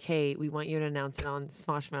they were like, hey, we want you to announce it on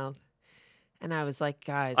Smosh Mouth. And I was like,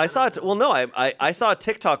 guys. I saw don't it. know. Well, no, I saw a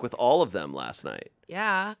TikTok with all of them last night.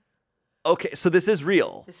 Yeah. Okay, so this is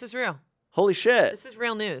real. This is real. Holy shit. This is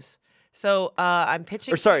real news. So I'm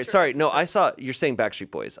pitching. Or sorry. future No, I episodes. saw, you're saying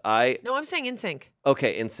Backstreet Boys. No, I'm saying NSYNC.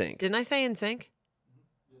 Okay, NSYNC. Didn't I say NSYNC?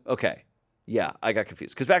 Okay. Yeah, I got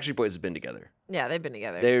confused. Because Backstreet Boys has been together. Yeah, they've been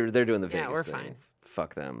together. They're doing the Vegas Yeah, we're thing. fine.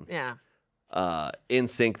 Fuck them. Yeah.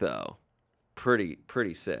 NSYNC though, pretty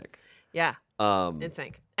sick. Yeah. Um,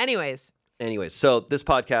 NSYNC. Anyways. Anyways, so this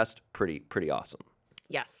podcast, pretty awesome.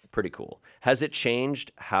 Yes. Pretty cool. Has it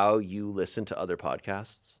changed how you listen to other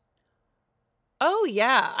podcasts? Oh,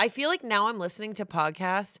 yeah. I feel like now I'm listening to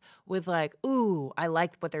podcasts with like, ooh, I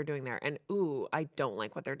like what they're doing there. And ooh, I don't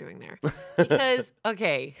like what they're doing there. Because,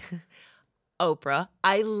 okay, Oprah,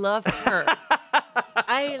 I love her.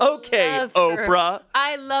 I Okay, love her. Oprah.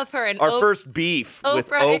 I love her. And Our first beef with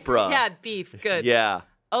Oprah. Yeah, beef. Good. Yeah.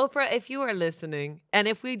 Oprah, if you are listening, and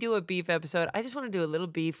if we do a beef episode, I just want to do a little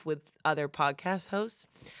beef with other podcast hosts.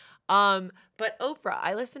 But Oprah,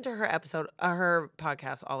 I listen to her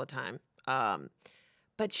podcast all the time.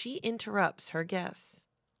 But she interrupts her guests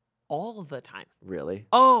all the time. Really?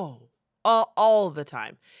 Oh, all the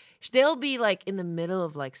time. They'll be like in the middle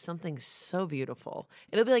of like something so beautiful.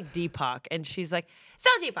 It'll be like Deepak, and she's like, "So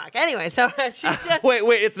Deepak." Anyway, so she just Wait.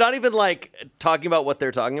 It's not even like talking about what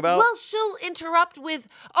they're talking about? well, she'll interrupt with,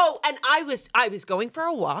 "Oh, and I was going for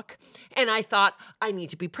a walk, and I thought I need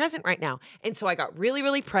to be present right now, and so I got really,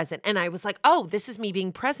 really present, and I was like, oh, this is me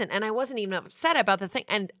being present, and I wasn't even upset about the thing,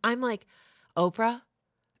 and I'm like, Oprah,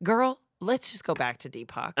 girl." Let's just go back to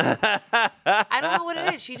Deepak. I don't know what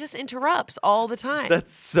it is. She just interrupts all the time.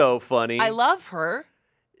 That's so funny. I love her,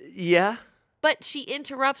 Yeah. but she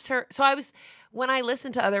interrupts her. So when I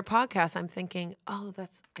listen to other podcasts, I'm thinking, oh,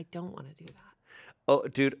 I don't want to do that. Oh,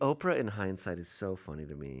 dude, Oprah in hindsight is so funny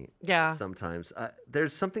to me. Yeah. Sometimes.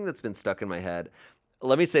 There's something that's been stuck in my head.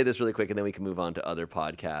 Let me say this really quick and then we can move on to other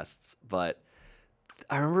podcasts. But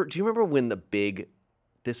do you remember when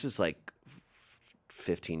this is like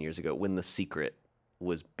 15 years ago, when The Secret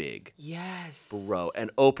was big? Yes. Bro. And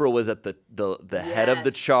Oprah was at the head of the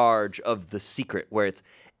Yes. charge of The Secret, where it's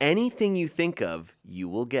anything you think of, you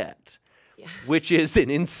will get. Yeah. Which is an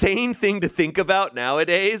insane thing to think about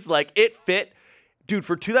nowadays. Like, it fit, dude,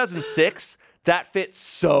 for 2006, that fit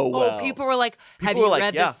so well. Oh, people were like, have People were you like,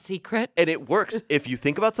 read yeah. The Secret? And it works. If you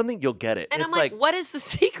think about something, you'll get it. And it's I'm like, what is The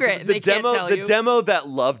Secret? And they can't tell the you. demo that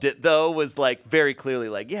loved it though was like very clearly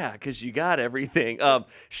like, yeah, because you got everything.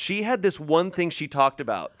 She had this one thing she talked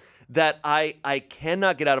about that I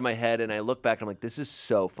cannot get out of my head, and I look back and I'm like, this is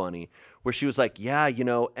so funny. Where she was like, yeah,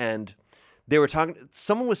 and they were talking.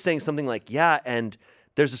 Someone was saying something like, yeah, and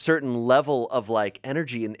there's a certain level of like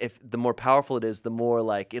energy, and if the more powerful it is, the more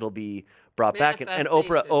like it'll be brought back. And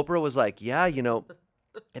Oprah was like, yeah,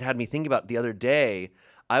 it had me thinking about the other day.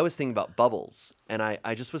 I was thinking about bubbles, and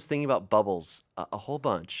I just was thinking about bubbles a whole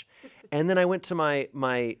bunch. And then I went to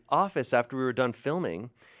my office after we were done filming,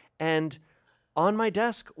 and on my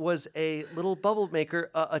desk was a little bubble maker,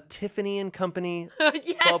 a Tiffany and Company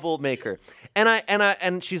Yes. bubble maker.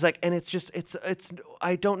 And she's like, and it's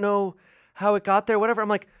I don't know how it got there, whatever. I'm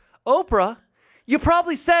like, Oprah, you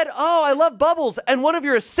probably said, oh, I love bubbles. And one of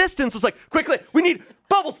your assistants was like, quickly, we need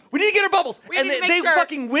bubbles. We need to get her bubbles. And they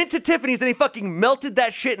fucking went to Tiffany's and they fucking melted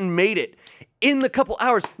that shit and made it in the couple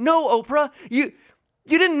hours. No, Oprah, you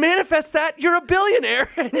didn't manifest that. You're a billionaire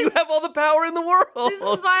and you have all the power in the world. This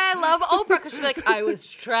is why I love Oprah, because she's like, I was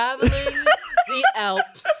traveling the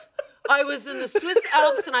Alps. I was in the Swiss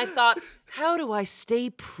Alps and I thought, how do I stay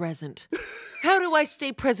present? How do I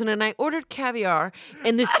stay present? And I ordered caviar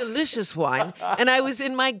and this delicious wine, and I was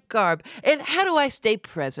in my garb. And how do I stay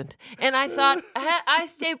present? And I thought, I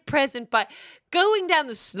stay present by going down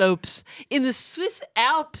the slopes in the Swiss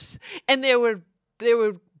Alps, and there were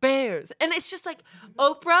bears. And it's just like,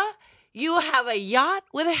 Oprah, you have a yacht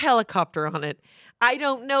with a helicopter on it. I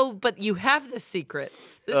don't know, but you have the secret.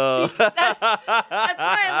 That's why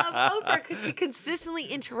I love Oprah, because she consistently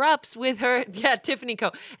interrupts with her, Tiffany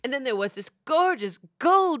Co. And then there was this gorgeous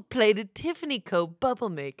gold-plated Tiffany Co. bubble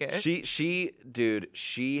maker. She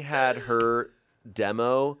had her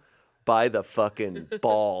demo by the fucking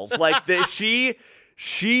balls. Like she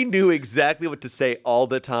knew exactly what to say all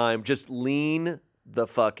the time. Just lean the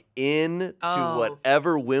fuck in to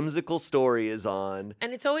whatever whimsical story is on.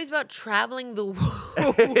 And it's always about traveling the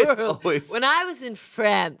world. When I was in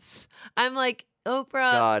France, I'm like,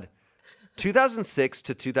 Oprah. God. 2006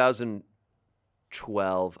 to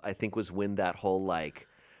 2012, I think, was when that whole it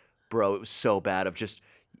was so bad of just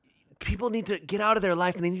people need to get out of their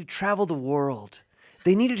life and they need to travel the world.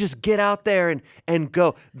 They need to just get out there and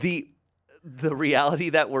go. The reality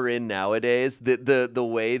that we're in nowadays, the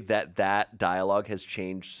way that dialogue has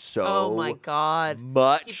changed so oh my God.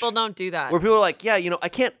 much. People don't do that. Where people are like, yeah, I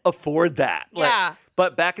can't afford that. Yeah.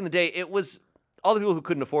 But back in the day, it was all the people who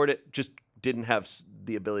couldn't afford it just didn't have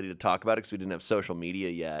the ability to talk about it because we didn't have social media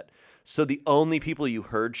yet. So the only people you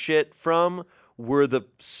heard shit from were the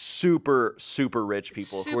super, super rich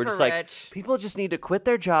people who were just like, people just need to quit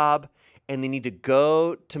their job and they need to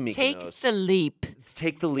go to Mykonos.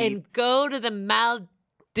 Take the leap. And go to the Maldives.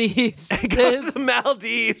 Go to the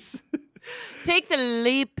Maldives. Take the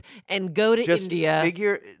leap and go to Just India.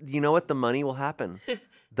 figure, you know what? The money will happen.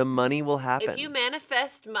 The money will happen. If you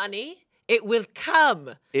manifest money, it will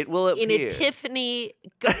come. It will in appear. a Tiffany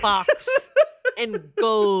box and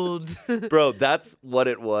gold. Bro, that's what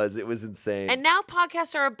it was. It was insane. And now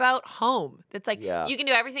podcasts are about home. That's like, Yeah. you can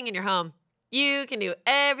do everything in your home. You can do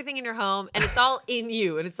everything in your home, and it's all in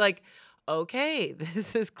you. And it's like, okay,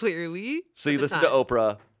 this is clearly. So you the listen to times.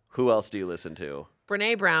 Oprah. Who else do you listen to?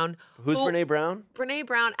 Brene Brown. Who's Brene Brown? Brene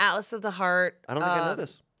Brown, Atlas of the Heart. I don't think I know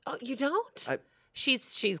this. Oh, you don't? I-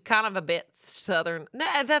 She's kind of a bit southern. No,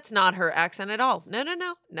 that's not her accent at all.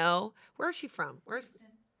 No. Where is she from? Where's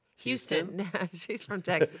Houston? She's from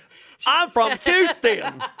Texas. I'm from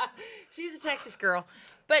Houston. She's a Texas girl.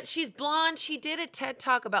 But she's blonde. She did a TED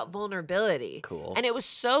Talk about vulnerability. Cool. And it was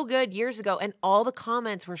so good years ago. And all the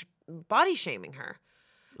comments were body shaming her,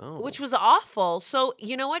 which was awful. So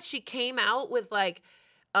you know what? She came out with like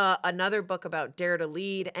another book about Dare to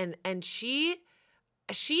Lead. And she's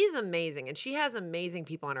amazing. And she has amazing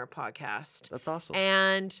people on her podcast. That's awesome.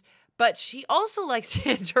 But she also likes to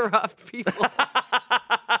interrupt people.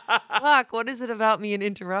 Fuck, what is it about me and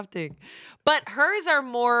interrupting? But hers are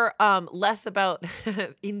more less about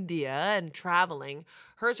India and traveling.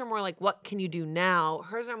 Hers are more like, what can you do now?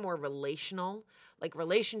 Hers are more relational, like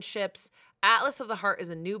relationships. Atlas of the Heart is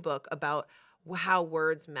a new book about how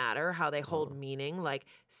words matter, how they hold meaning, like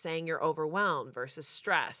saying you're overwhelmed versus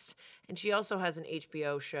stressed. And she also has an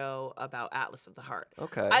HBO show about Atlas of the Heart.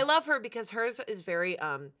 Okay. I love her because hers is very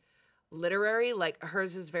literary. Like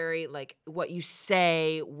hers is very like what you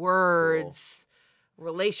say, words,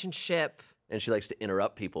 relationship. And she likes to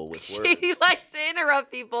interrupt people with words. She likes to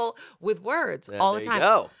interrupt people with words all the there time. you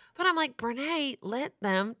go. But I'm like, Brene, let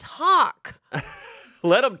them talk.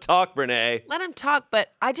 Let them talk, Brene. Let him talk,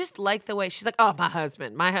 but I just like the way she's like, oh, my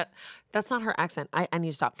husband. That's not her accent. I need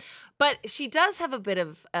to stop. But she does have a bit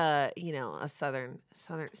of, a southern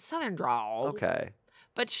drawl. Okay.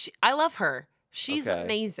 But I love her. She's Okay.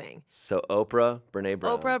 amazing. So Oprah, Brene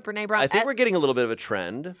Brown. Brene Brown. I think we're getting a little bit of a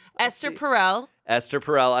trend. Esther Perel. Esther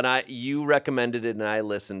Perel, and you recommended it, and I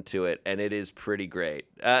listened to it, and it is pretty great.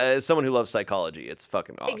 As someone who loves psychology, it's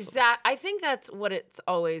fucking awesome. I think that's what it's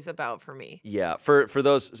always about for me. Yeah, for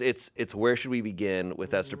those, it's Where Should We Begin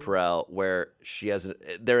with Esther Perel, where she has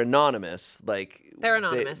they're anonymous, like They're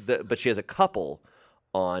anonymous. but she has a couple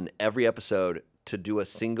on every episode to do a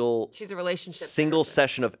single She's a relationship therapist.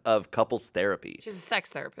 session of couples therapy. She's a sex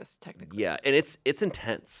therapist, technically. Yeah, and it's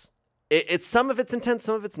intense. It's some of it's intense,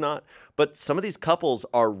 some of it's not. But some of these couples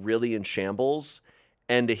are really in shambles,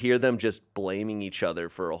 and to hear them just blaming each other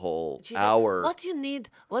for a whole She's hour. Like,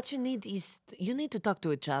 what you need is you need to talk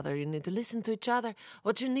to each other. You need to listen to each other.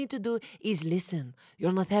 What you need to do is listen.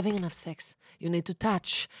 You're not having enough sex. You need to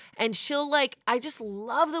touch. And she'll I just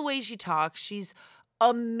love the way she talks. She's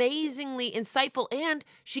amazingly insightful, and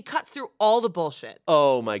she cuts through all the bullshit.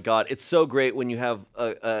 Oh my God. It's so great when you have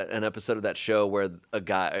an episode of that show where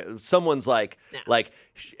someone's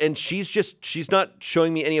and she's not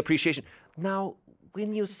showing me any appreciation. Now,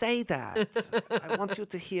 when you say that, I want you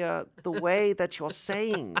to hear the way that you're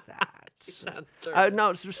saying that.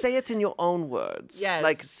 No, so say it in your own words. Yes.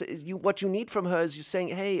 Like what you need from her is you saying,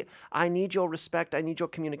 hey, I need your respect. I need your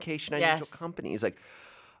communication. I need your company. He's like,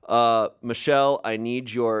 Michelle, I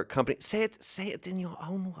need your company. Say it in your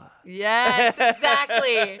own words. Yes,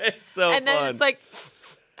 exactly. It's so fun. And then it's like,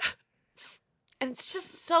 and it's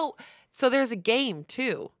just so there's a game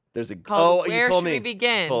too. There's a called you Where told Should me. We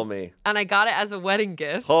Begin? You told me. And I got it as a wedding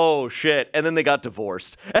gift. Oh shit! And then they got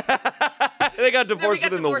divorced. They got divorced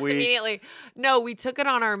within the week. Immediately. No, we took it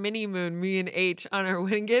on our mini moon, me and H, on our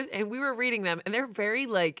wedding gift, and we were reading them, and they're very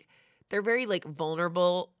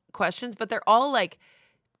vulnerable questions, but they're all like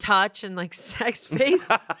touch and like sex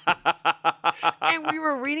based. And we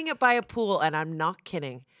were reading it by a pool, and I'm not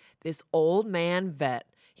kidding. This old man vet,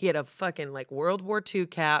 he had a fucking like World War II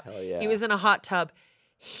cap. Hell yeah. He was in a hot tub.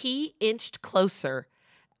 He inched closer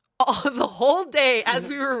the whole day as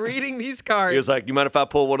we were reading these cards. He was like, "You mind if I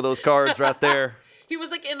pull one of those cards right there?" He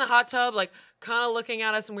was like in the hot tub, like kind of looking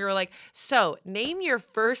at us, and we were like, "So, name your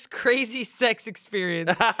first crazy sex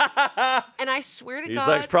experience." And I swear to God, He's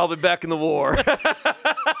like, "It's probably back in the war." by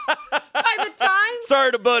the time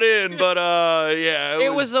Sorry to butt in, but yeah,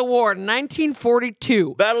 it was a war,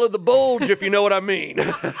 1942. Battle of the Bulge, if you know what I mean.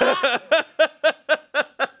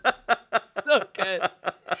 So good.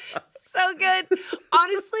 So good.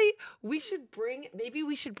 Honestly, maybe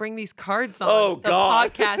we should bring these cards on the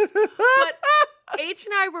podcast. But H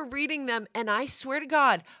and I were reading them, and I swear to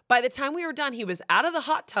God, by the time we were done, he was out of the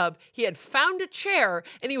hot tub. He had found a chair,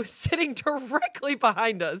 and he was sitting directly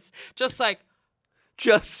behind us, just like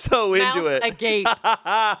just so into Mouth it. agape.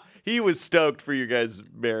 He was stoked for your guys'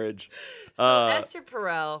 marriage. So Esther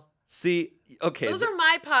Perel. See, okay. Those are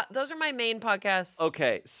my main podcasts.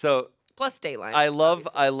 Okay, so plus Dateline. I love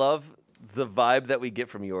obviously. the vibe that we get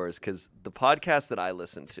from yours because the podcast that I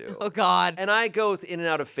listen to. Oh God. And I go in and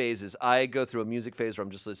out of phases. I go through a music phase where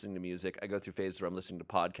I'm just listening to music. I go through phases where I'm listening to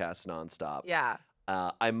podcasts nonstop. Yeah.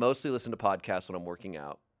 I mostly listen to podcasts when I'm working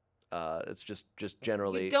out. It's just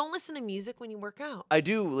generally. You don't listen to music when you work out. I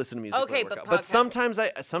do listen to music. Okay, when I work but out.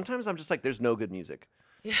 Sometimes I'm just like, there's no good music.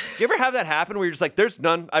 Do you ever have that happen where you're just like, there's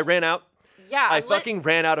none? I ran out. Yeah, I fucking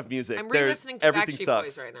ran out of music. I'm re-listening to everything Backstreet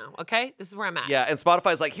sucks. Boys right now. Okay, this is where I'm at. Yeah, and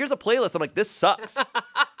Spotify's like, here's a playlist. I'm like, this sucks.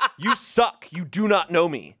 You suck. You do not know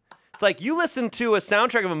me. It's like you listened to a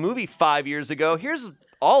soundtrack of a movie 5 years ago. Here's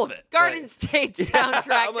all of it. Garden State soundtrack.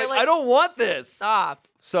 Yeah, I'm like, I don't want this. Stop.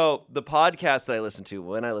 So the podcast that I listen to,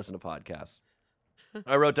 when I listen to podcasts,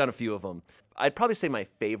 I wrote down a few of them. I'd probably say my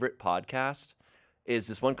favorite podcast is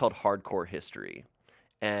this one called Hardcore History.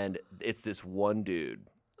 And it's this one dude,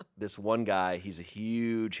 this one guy. He's a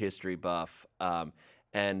huge history buff. Carlin,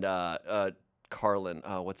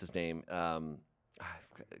 what's his name?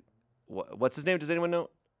 What's his name? Does anyone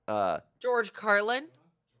know? George Carlin.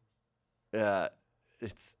 What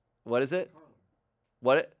is it?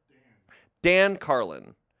 What? Dan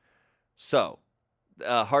Carlin. So,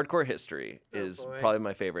 Hardcore History is probably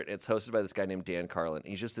my favorite. It's hosted by this guy named Dan Carlin.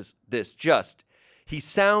 He's just he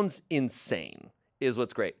sounds insane. Is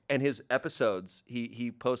what's great. And his episodes,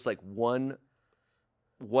 he posts like one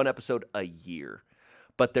episode a year.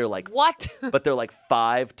 But they're like what? But they're like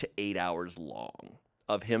 5 to 8 hours long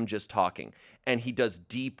of him just talking. And he does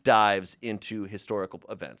deep dives into historical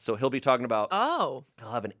events. So he'll be talking about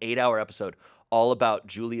he'll have an 8-hour episode all about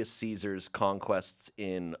Julius Caesar's conquests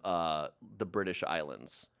in the British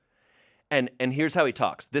Islands. And here's how he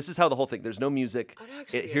talks. This is how the whole thing. There's no music.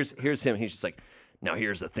 Here's him. He's just like, now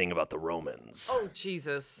here's the thing about the Romans. Oh,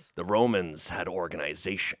 Jesus. The Romans had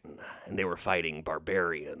organization, and they were fighting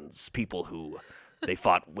barbarians, people who they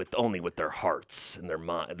fought only with their hearts and their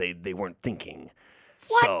mind. They weren't thinking.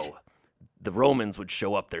 What? So the Romans would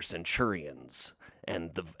show up their centurions,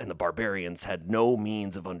 and the barbarians had no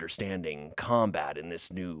means of understanding combat in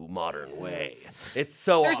this new modern way. It's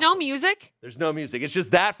so There's awesome. no music? There's no music. It's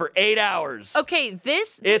just that for 8 hours. Okay,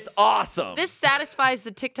 it's awesome. This satisfies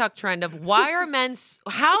the TikTok trend of why are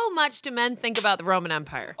how much do men think about the Roman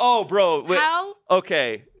Empire? Oh, bro. How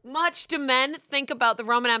Okay. much do men think about the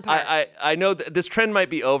Roman Empire? I know this trend might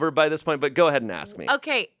be over by this point, but go ahead and ask me.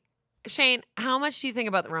 Okay, Shayne, how much do you think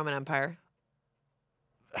about the Roman Empire?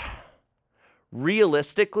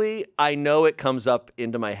 Realistically, I know it comes up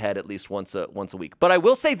into my head at least once a week. But I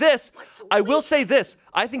will say this. I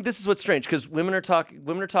think this is what's strange because women are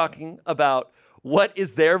talking about what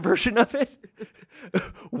is their version of it.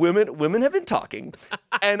 women have been talking,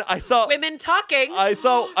 and I saw women talking. I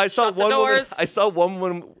saw Shut one the woman. doors. I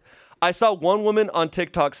saw one woman on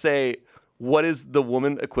TikTok say, "What is the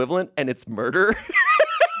woman equivalent?" And it's murder.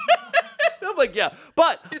 I'm like, yeah,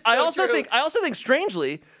 but It's I so true. also think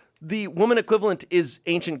strangely, the woman equivalent is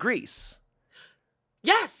ancient Greece.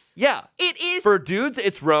 Yes. Yeah, it is. For dudes,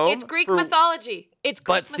 it's Rome. It's Greek mythology.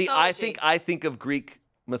 But see, I think of Greek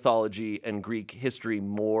mythology and Greek history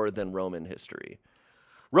more than Roman history.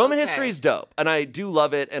 Roman history is dope, and I do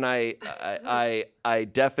love it, and I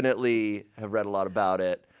definitely have read a lot about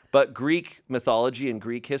it. But Greek mythology and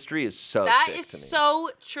Greek history is so sick to me. So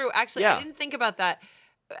true. Actually, Yeah. I didn't think about that.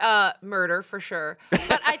 Murder for sure,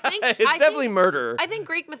 but I think it's definitely murder. I think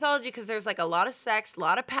Greek mythology because there's like a lot of sex, a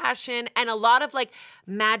lot of passion, and a lot of like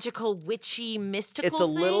magical, witchy, mystical. It's a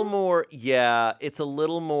little more, yeah. It's a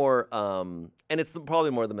little more, and it's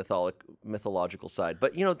probably more the mythological side.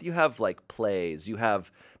 But you know, you have like plays.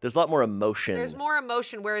 There's a lot more emotion. There's more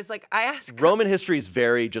emotion. Whereas like I asked Roman history is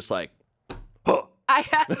very just like, huh. I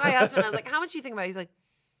asked my husband, I was like, how much do you think about it? He's like,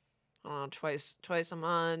 I don't know, twice a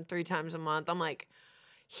month, 3 times a month. I'm like,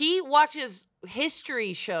 he watches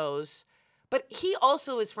history shows, but he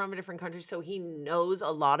also is from a different country, so he knows a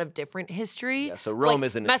lot of different history. Yeah, so Rome like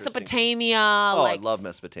is an Mesopotamia. Oh, I love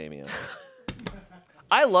Mesopotamia.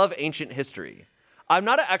 I love ancient history. I'm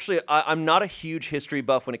not a huge history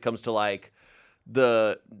buff when it comes to like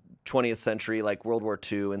the 20th century, like World War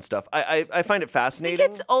II and stuff. I find it fascinating. I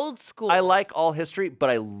think it's old school. I like all history, but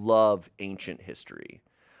I love ancient history.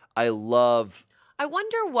 I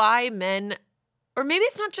wonder why men, or maybe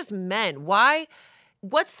it's not just men.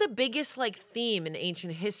 What's the biggest like theme in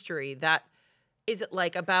ancient history? That is it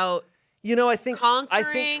like about I think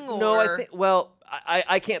conquering well,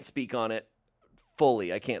 I can't speak on it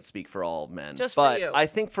fully. I can't speak for all men. Just but for you. I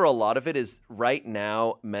think for a lot of it is right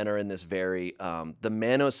now, men are in this very, the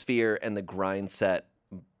manosphere and the grind set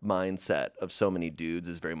mindset of so many dudes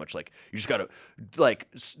is very much like, you just gotta, like,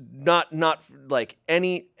 not like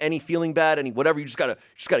any feeling bad, any whatever, you just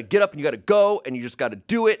gotta get up and you gotta go and you just gotta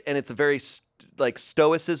do it. And it's a very, like,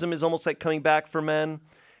 stoicism is almost like coming back for men,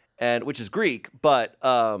 and which is Greek, but,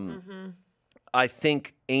 I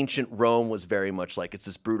think ancient Rome was very much like it's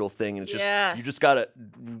this brutal thing, and it's just you just gotta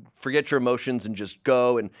forget your emotions and just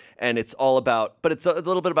go, and it's all about, but it's a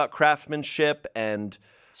little bit about craftsmanship and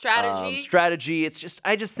strategy. It's just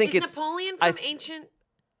I just think is Napoleon from ancient?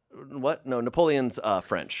 What? No, Napoleon's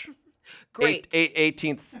French. Great.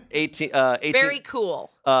 18th. Very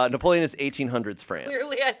cool. Napoleon is 1800s France.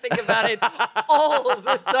 Clearly, I think about it all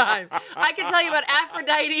the time. I can tell you about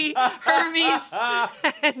Aphrodite, Hermes,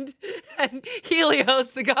 and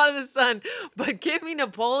Helios, the god of the sun. But give me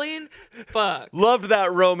Napoleon, fuck. Loved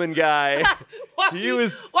that Roman guy.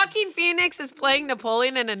 Joaquin Phoenix is playing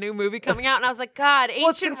Napoleon in a new movie coming out, and I was like, God,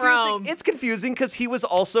 ancient Rome. It's confusing because he was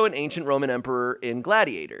also an ancient Roman emperor in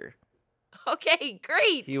Gladiator. Okay,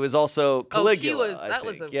 great. He was also Caligula. That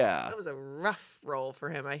was a rough role for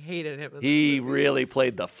him. I hated him. He really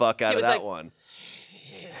played the fuck out of that one.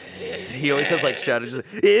 He always has like shadows.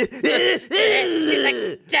 He's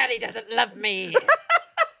like, Daddy doesn't love me.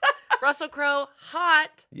 Russell Crowe,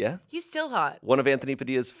 hot. Yeah. He's still hot. One of Anthony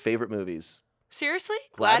Padilla's favorite movies. Seriously?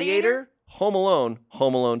 Gladiator? Home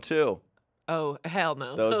Alone 2. Oh, hell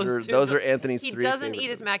no. Those are Anthony's he three doesn't favorite eat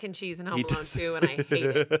his movies. mac and cheese in Home Alone 2, and I hate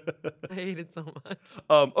it. I hate it so much.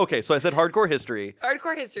 Okay, so I said hardcore history.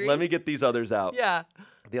 Hardcore history. Let me get these others out. Yeah.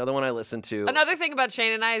 The other one I listened to. Another thing about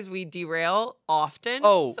Shayne and I is we derail often.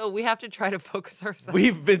 Oh. So we have to try to focus ourselves.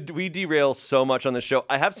 We derail so much on this show.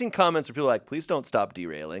 I have seen comments where people are like, please don't stop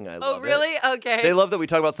derailing. I love it. Oh, really? Okay. They love that we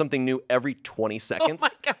talk about something new every 20 seconds. Oh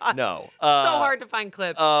my God. No. So hard to find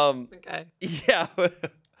clips. Okay. Yeah.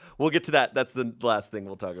 We'll get to that. That's the last thing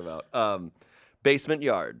we'll talk about. Basement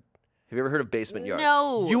Yard. Have you ever heard of Basement Yard?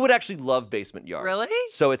 No. You would actually love Basement Yard. Really?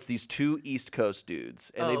 So it's these two East Coast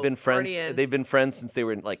dudes, and they've been friends. They've been friends since they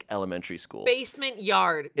were in like elementary school. Basement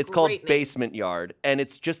Yard. It's called Basement Yard, and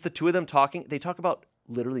it's just the two of them talking. They talk about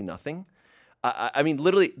literally nothing. I mean,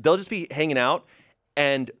 literally, they'll just be hanging out,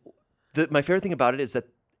 and my favorite thing about it is that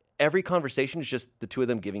every conversation is just the two of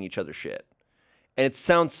them giving each other shit. And it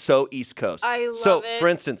sounds so East Coast. I love so, it. for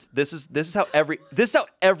instance, this is how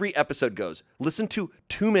every episode goes. Listen to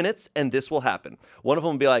 2 minutes, and this will happen. One of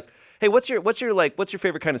them will be like, "Hey, what's your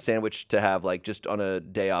favorite kind of sandwich to have like just on a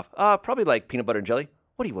day off? Probably like peanut butter and jelly."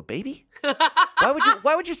 What are you, a baby?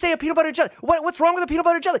 Why would you say a peanut butter and jelly? What's wrong with a peanut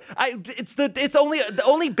butter and jelly? It's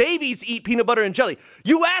only babies eat peanut butter and jelly.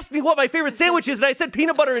 You asked me what my favorite sandwich is, and I said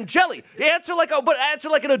peanut butter and jelly. Answer like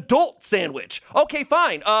an adult sandwich. Okay,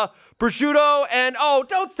 fine. Prosciutto and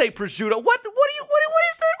don't say prosciutto. What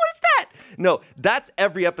is that? No, that's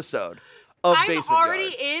every episode. I'm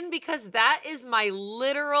already in because that is my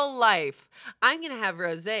literal life. I'm gonna have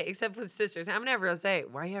rosé, except with sisters. I'm gonna have rosé.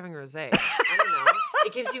 Why are you having rosé? I don't know.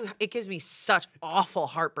 It gives me such awful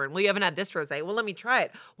heartburn. Well, you haven't had this rosé. Well, let me try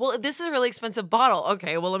it. Well, this is a really expensive bottle.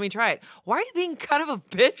 Okay, well, let me try it. Why are you being kind of a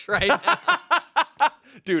bitch right now?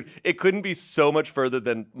 Dude, it couldn't be so much further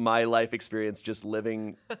than my life experience just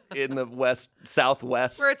living in the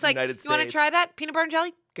southwest where it's like, United States. You want to try that? Peanut butter and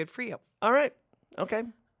jelly? Good for you. All right. Okay.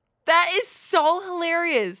 That is so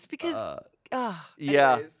hilarious because,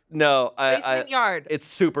 yeah, anyways. No, Basement Yard. It's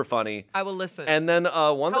super funny. I will listen. And then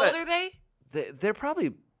How old are they? They're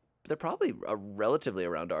probably relatively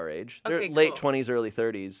around our age. Okay, They're late cool. 20s, early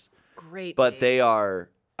 30s. Great. But name. they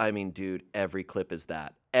are. I mean, dude, every clip is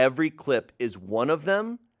that. Every clip is one of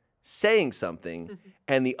them saying something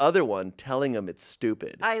and the other one telling them it's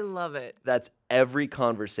stupid. I love it. That's every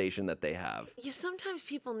conversation that they have. Sometimes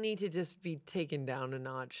people need to just be taken down a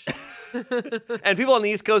notch. And people on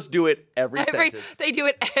the East Coast do it every sentence. They do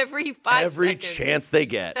it every 5 seconds. Every chance they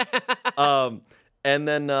get. And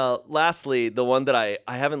then lastly, the one that I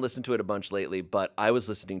haven't listened to it a bunch lately, but I was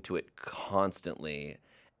listening to it constantly.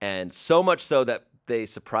 And so much so that they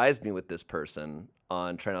surprised me with this person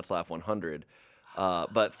on Try Not to Laugh 100.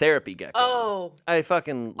 But Therapy Gecko. Oh. I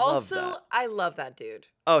fucking love that. Also, I love that dude.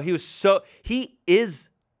 Oh, he is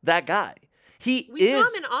that guy. We saw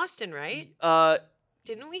him in Austin, right?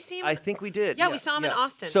 Didn't we see him? I think we did. Yeah, we saw him in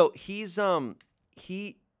Austin. So he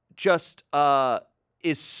just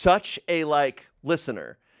is such a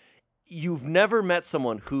listener. You've never met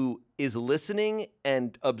someone who is listening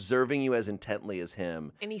and observing you as intently as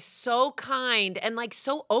him. And he's so kind and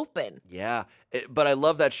so open. Yeah. But I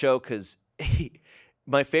love that show because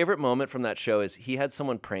my favorite moment from that show is he had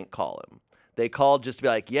someone prank call him. They called just to be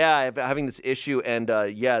like, yeah, I'm having this issue, and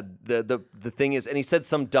yeah, the thing is, and he said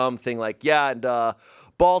some dumb thing like, yeah, and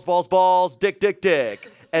balls, dick,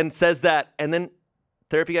 and says that, and then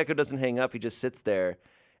Therapy Gecko doesn't hang up. He just sits there,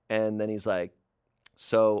 and then he's like,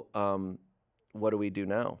 so, what do we do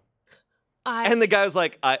now? And the guy was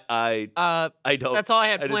like, I don't. That's all I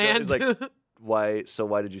had planned. He's like, why? So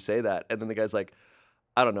why did you say that? And then the guy's like,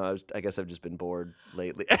 I don't know. I guess I've just been bored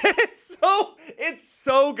lately. It's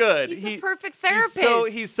so good. He's a perfect therapist.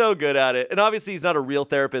 He's so good at it. And obviously he's not a real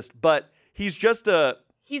therapist, but he's just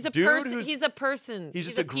He's a person. He's a person. He's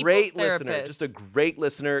just a great listener. Just a great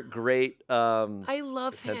listener. Great. I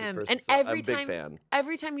love him. Person. And So every I'm a time, big fan.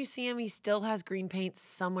 every time you see him, he still has green paint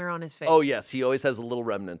somewhere on his face. Oh yes, he always has a little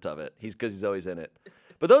remnant of it. Because he's always in it.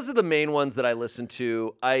 But those are the main ones that I listen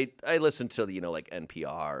to. I listen to like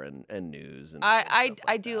NPR and news and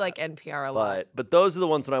I do like NPR a lot. But those are the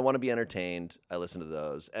ones when I want to be entertained. I listen to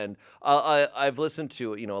those, and I've listened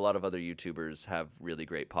to a lot of other YouTubers have really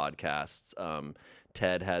great podcasts.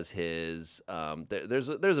 Ted has his. There's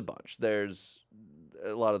a bunch. There's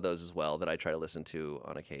a lot of those as well that I try to listen to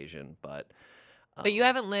on occasion, but. But you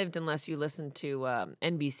haven't lived unless you listen to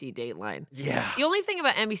NBC Dateline. Yeah. The only thing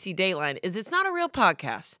about NBC Dateline is it's not a real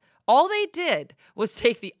podcast. All they did was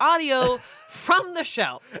take the audio from the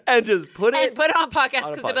show and just put it on podcast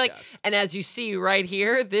because they'll be like, and as you see right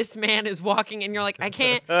here, this man is walking, and you're like, I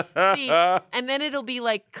can't see. And then it'll be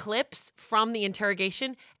like clips from the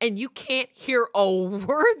interrogation, and you can't hear a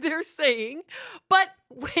word they're saying. But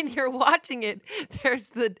when you're watching it,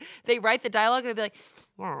 they write the dialogue, and it'll be like,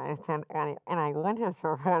 and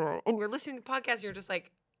you're listening to the podcast, and you're just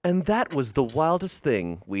like, and that was the wildest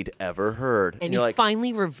thing we'd ever heard. And you're he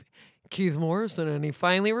finally, Keith Morrison, and he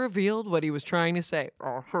finally revealed what he was trying to say.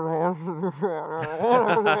 And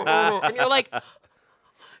you're like,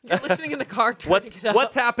 you're listening in the car.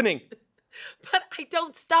 What's happening? But I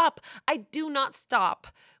don't stop. I do not stop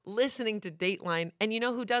listening to Dateline. And you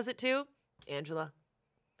know who does it too? Angela.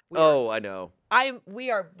 I know.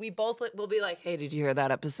 We both will be like, hey, did you hear that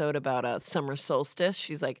episode about summer solstice?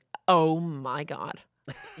 She's like, oh my God.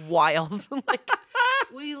 Wild. Like,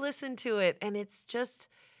 we listen to it, and it's just,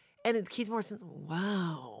 and Keith Morrison,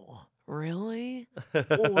 wow, really?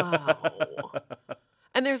 Wow.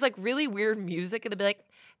 And there's like really weird music, and it'll be like,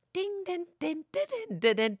 ding, ding, ding, ding,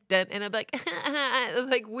 ding, ding, ding, and I'm like,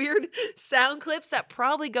 like weird sound clips that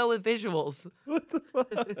probably go with visuals. What the fuck?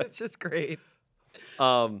 It's just great.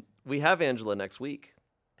 We have Angela next week.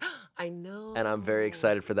 I know. And I'm very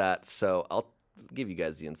excited for that. So I'll give you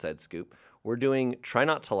guys the inside scoop. We're doing Try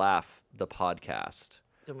Not to Laugh, the podcast.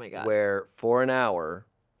 Oh my God. Where for an hour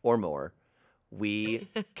or more, we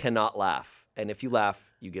cannot laugh. And if you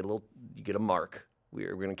laugh, you get a mark.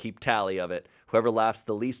 We're going to keep tally of it. Whoever laughs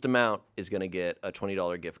the least amount is going to get a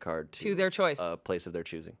 $20 gift card to their choice. A place of their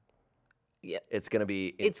choosing. Yeah. It's going to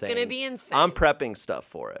be insane. It's going to be insane. I'm prepping stuff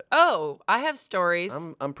for it. Oh, I have stories.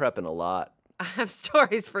 I'm prepping a lot. I have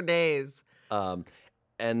stories for days.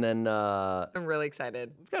 And then I'm really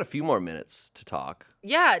excited. We've got a few more minutes to talk.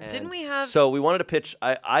 Yeah, didn't we have? So we wanted to pitch.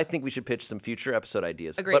 I think we should pitch some future episode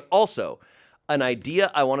ideas. Agreed. But also, an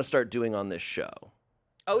idea I want to start doing on this show.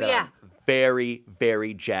 Oh yeah. I'm very,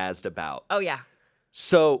 very jazzed about. Oh yeah.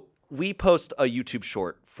 So we post a YouTube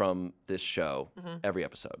short from this show every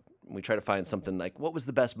episode. We try to find something like, what was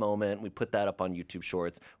the best moment? We put that up on YouTube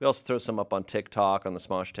Shorts. We also throw some up on TikTok, on the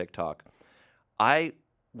Smosh TikTok. I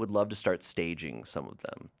would love to start staging some of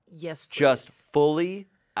them. Yes, please. Just fully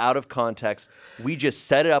out of context. We just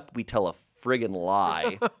set it up. We tell a friggin'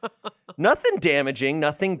 lie. Nothing damaging,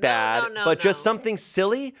 nothing bad, but just something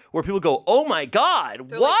silly where people go, oh my God,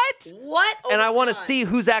 They're what? Like, what? Oh and I want to see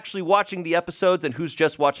who's actually watching the episodes and who's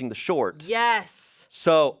just watching the short. Yes.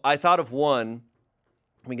 So I thought of one.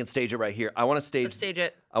 We can stage it right here. I want to stage. Let's stage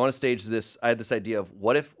it. I want to stage this. I had this idea of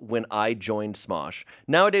what if when I joined Smosh.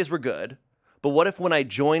 Nowadays we're good, but what if when I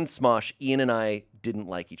joined Smosh, Ian and I didn't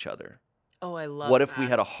like each other? Oh, I love. What if we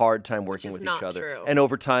had a hard time working with each not other? True. And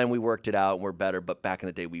over time we worked it out and we're better. But back in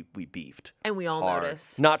the day we beefed. And we all hard.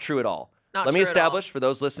 noticed. Not true at all. Let me establish for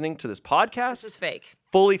those listening to this podcast. This is fake.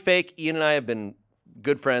 Fully fake. Ian and I have been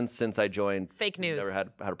good friends since I joined. Fake news. Never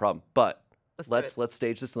had a problem. But let's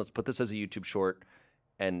stage this and let's put this as a YouTube short.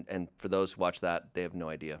 And for those who watch that, they have no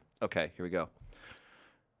idea. Okay, here we go.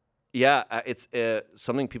 Yeah, it's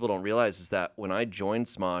something people don't realize is that when I joined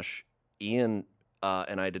Smosh, Ian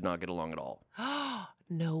and I did not get along at all.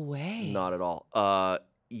 No way. Not at all.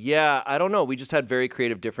 Yeah, I don't know. We just had very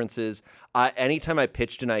creative differences. Anytime I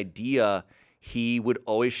pitched an idea, he would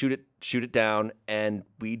always shoot it down, and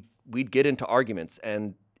we'd get into arguments,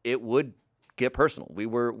 and it would get personal. We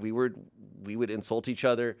would insult each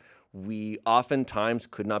other. we oftentimes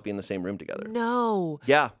could not be in the same room together. No.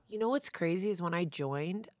 Yeah. You know what's crazy is when I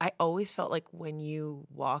joined, I always felt like when you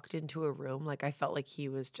walked into a room, like I felt like he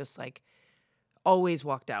was just like always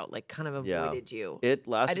walked out, like kind of avoided you. It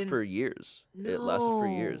lasted for years. No. It lasted for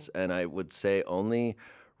years. And I would say only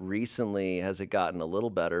recently has it gotten a little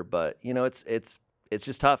better, but you know, it's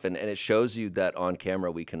just tough. And it shows you that on camera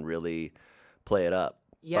we can really play it up.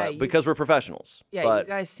 Yeah, because we're professionals. Yeah, but,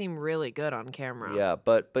 you guys seem really good on camera. Yeah,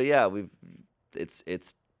 but yeah, it's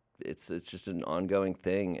just an ongoing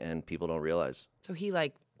thing, and people don't realize. So he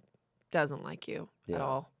like doesn't like you at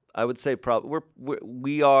all. I would say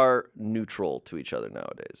we are neutral to each other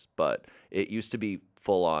nowadays, but it used to be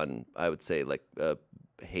full on. I would say like a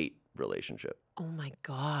hate relationship. Oh my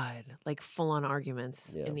God, like full on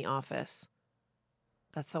arguments in the office.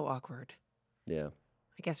 That's so awkward. Yeah.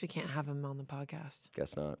 I guess we can't have him on the podcast.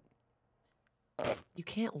 Guess not. You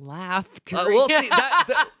can't laugh. We'll see.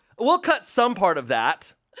 We'll cut some part of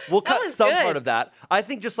that. We'll cut some part of that. I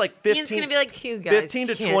think just like 15. Ian's gonna be like, you guys 15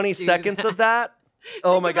 to 20 seconds of that.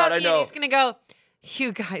 Oh my God, I know. He's gonna go.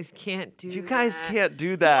 You guys can't do. You guys can't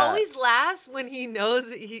do that. He always laughs when he knows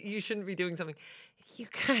that you shouldn't be doing something. You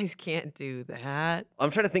guys can't do that.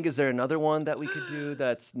 I'm trying to think. Is there another one that we could do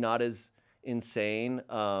that's not as insane?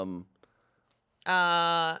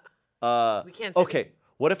 We can't say okay.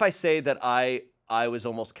 What if I say that I was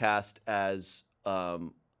almost cast as a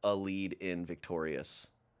lead in Victorious?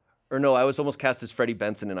 Or no, I was almost cast as Freddie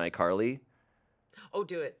Benson in iCarly. Oh,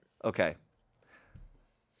 do it. Okay.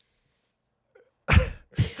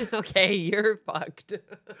 Okay, you're fucked.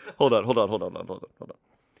 Hold on.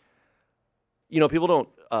 You know, people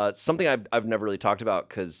don't. Something I've never really talked about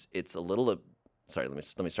because it's a little. Sorry, let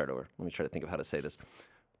me start over. Let me try to think of how to say this.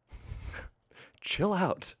 Chill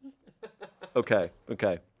out. Okay.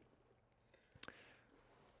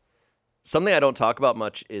 Something I don't talk about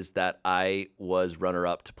much is that I was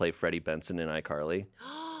runner-up to play Freddie Benson in iCarly.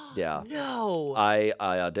 Yeah. No. I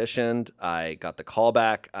auditioned. I got the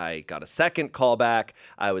callback. I got a second callback.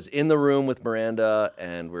 I was in the room with Miranda,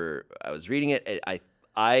 and I was reading it.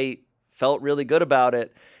 I felt really good about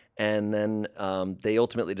it, and then they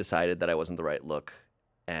ultimately decided that I wasn't the right look.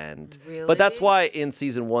 Really? But that's why in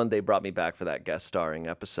season 1 they brought me back for that guest starring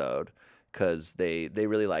episode because they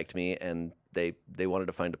really liked me and they wanted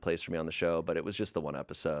to find a place for me on the show. But it was just the one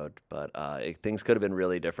episode. But things could have been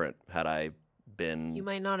really different had I been. You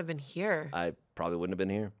might not have been here. I probably wouldn't have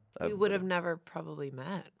been here. We would have never probably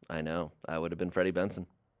met. I know. I would have been Freddie Benson.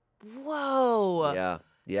 Whoa. Yeah.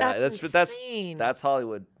 That's insane. That's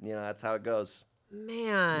Hollywood. You know, that's how it goes.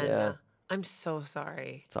 Man. Yeah. I'm so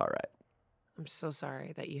sorry. It's all right. I'm so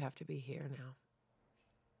sorry that you have to be here now.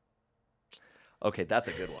 Okay, that's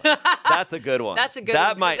a good one. That's a good one. That's a good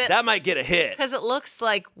that one. That might get a hit. Because it looks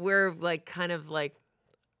like we're like kind of like,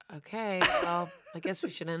 okay, well, I guess we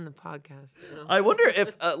should end the podcast. You know? I wonder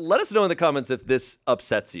if let us know in the comments if this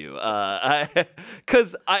upsets you.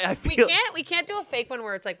 Because I feel we can't do a fake one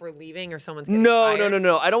where it's like we're leaving or someone's getting No. fired.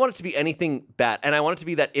 I don't want it to be anything bad, and I want it to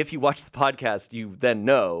be that if you watch the podcast, you then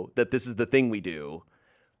know that this is the thing we do.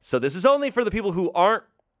 So this is only for the people who aren't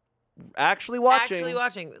actually watching.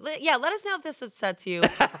 Yeah, let us know if this upsets you.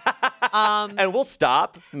 And we'll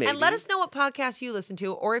stop, maybe. And let us know what podcast you listen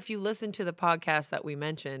to, or if you listen to the podcast that we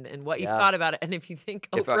mentioned and what you thought about it, and if you think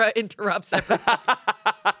Oprah interrupts everything.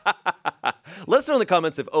 Let us know in the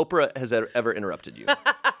comments if Oprah has ever interrupted you.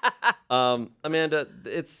 Amanda,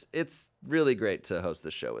 it's really great to host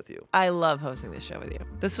this show with you. I love hosting this show with you.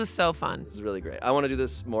 This was so fun. This is really great. I want to do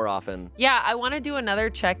this more often. Yeah, I want to do another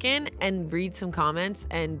check-in and read some comments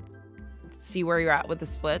and see where you're at with the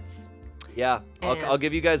splits. Yeah, I'll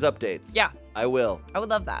give you guys updates. Yeah. I will. I would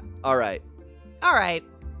love that. All right.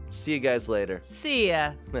 See you guys later. See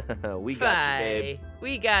ya. We got you, babe.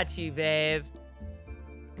 We got you, babe.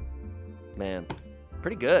 Man,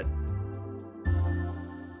 pretty good.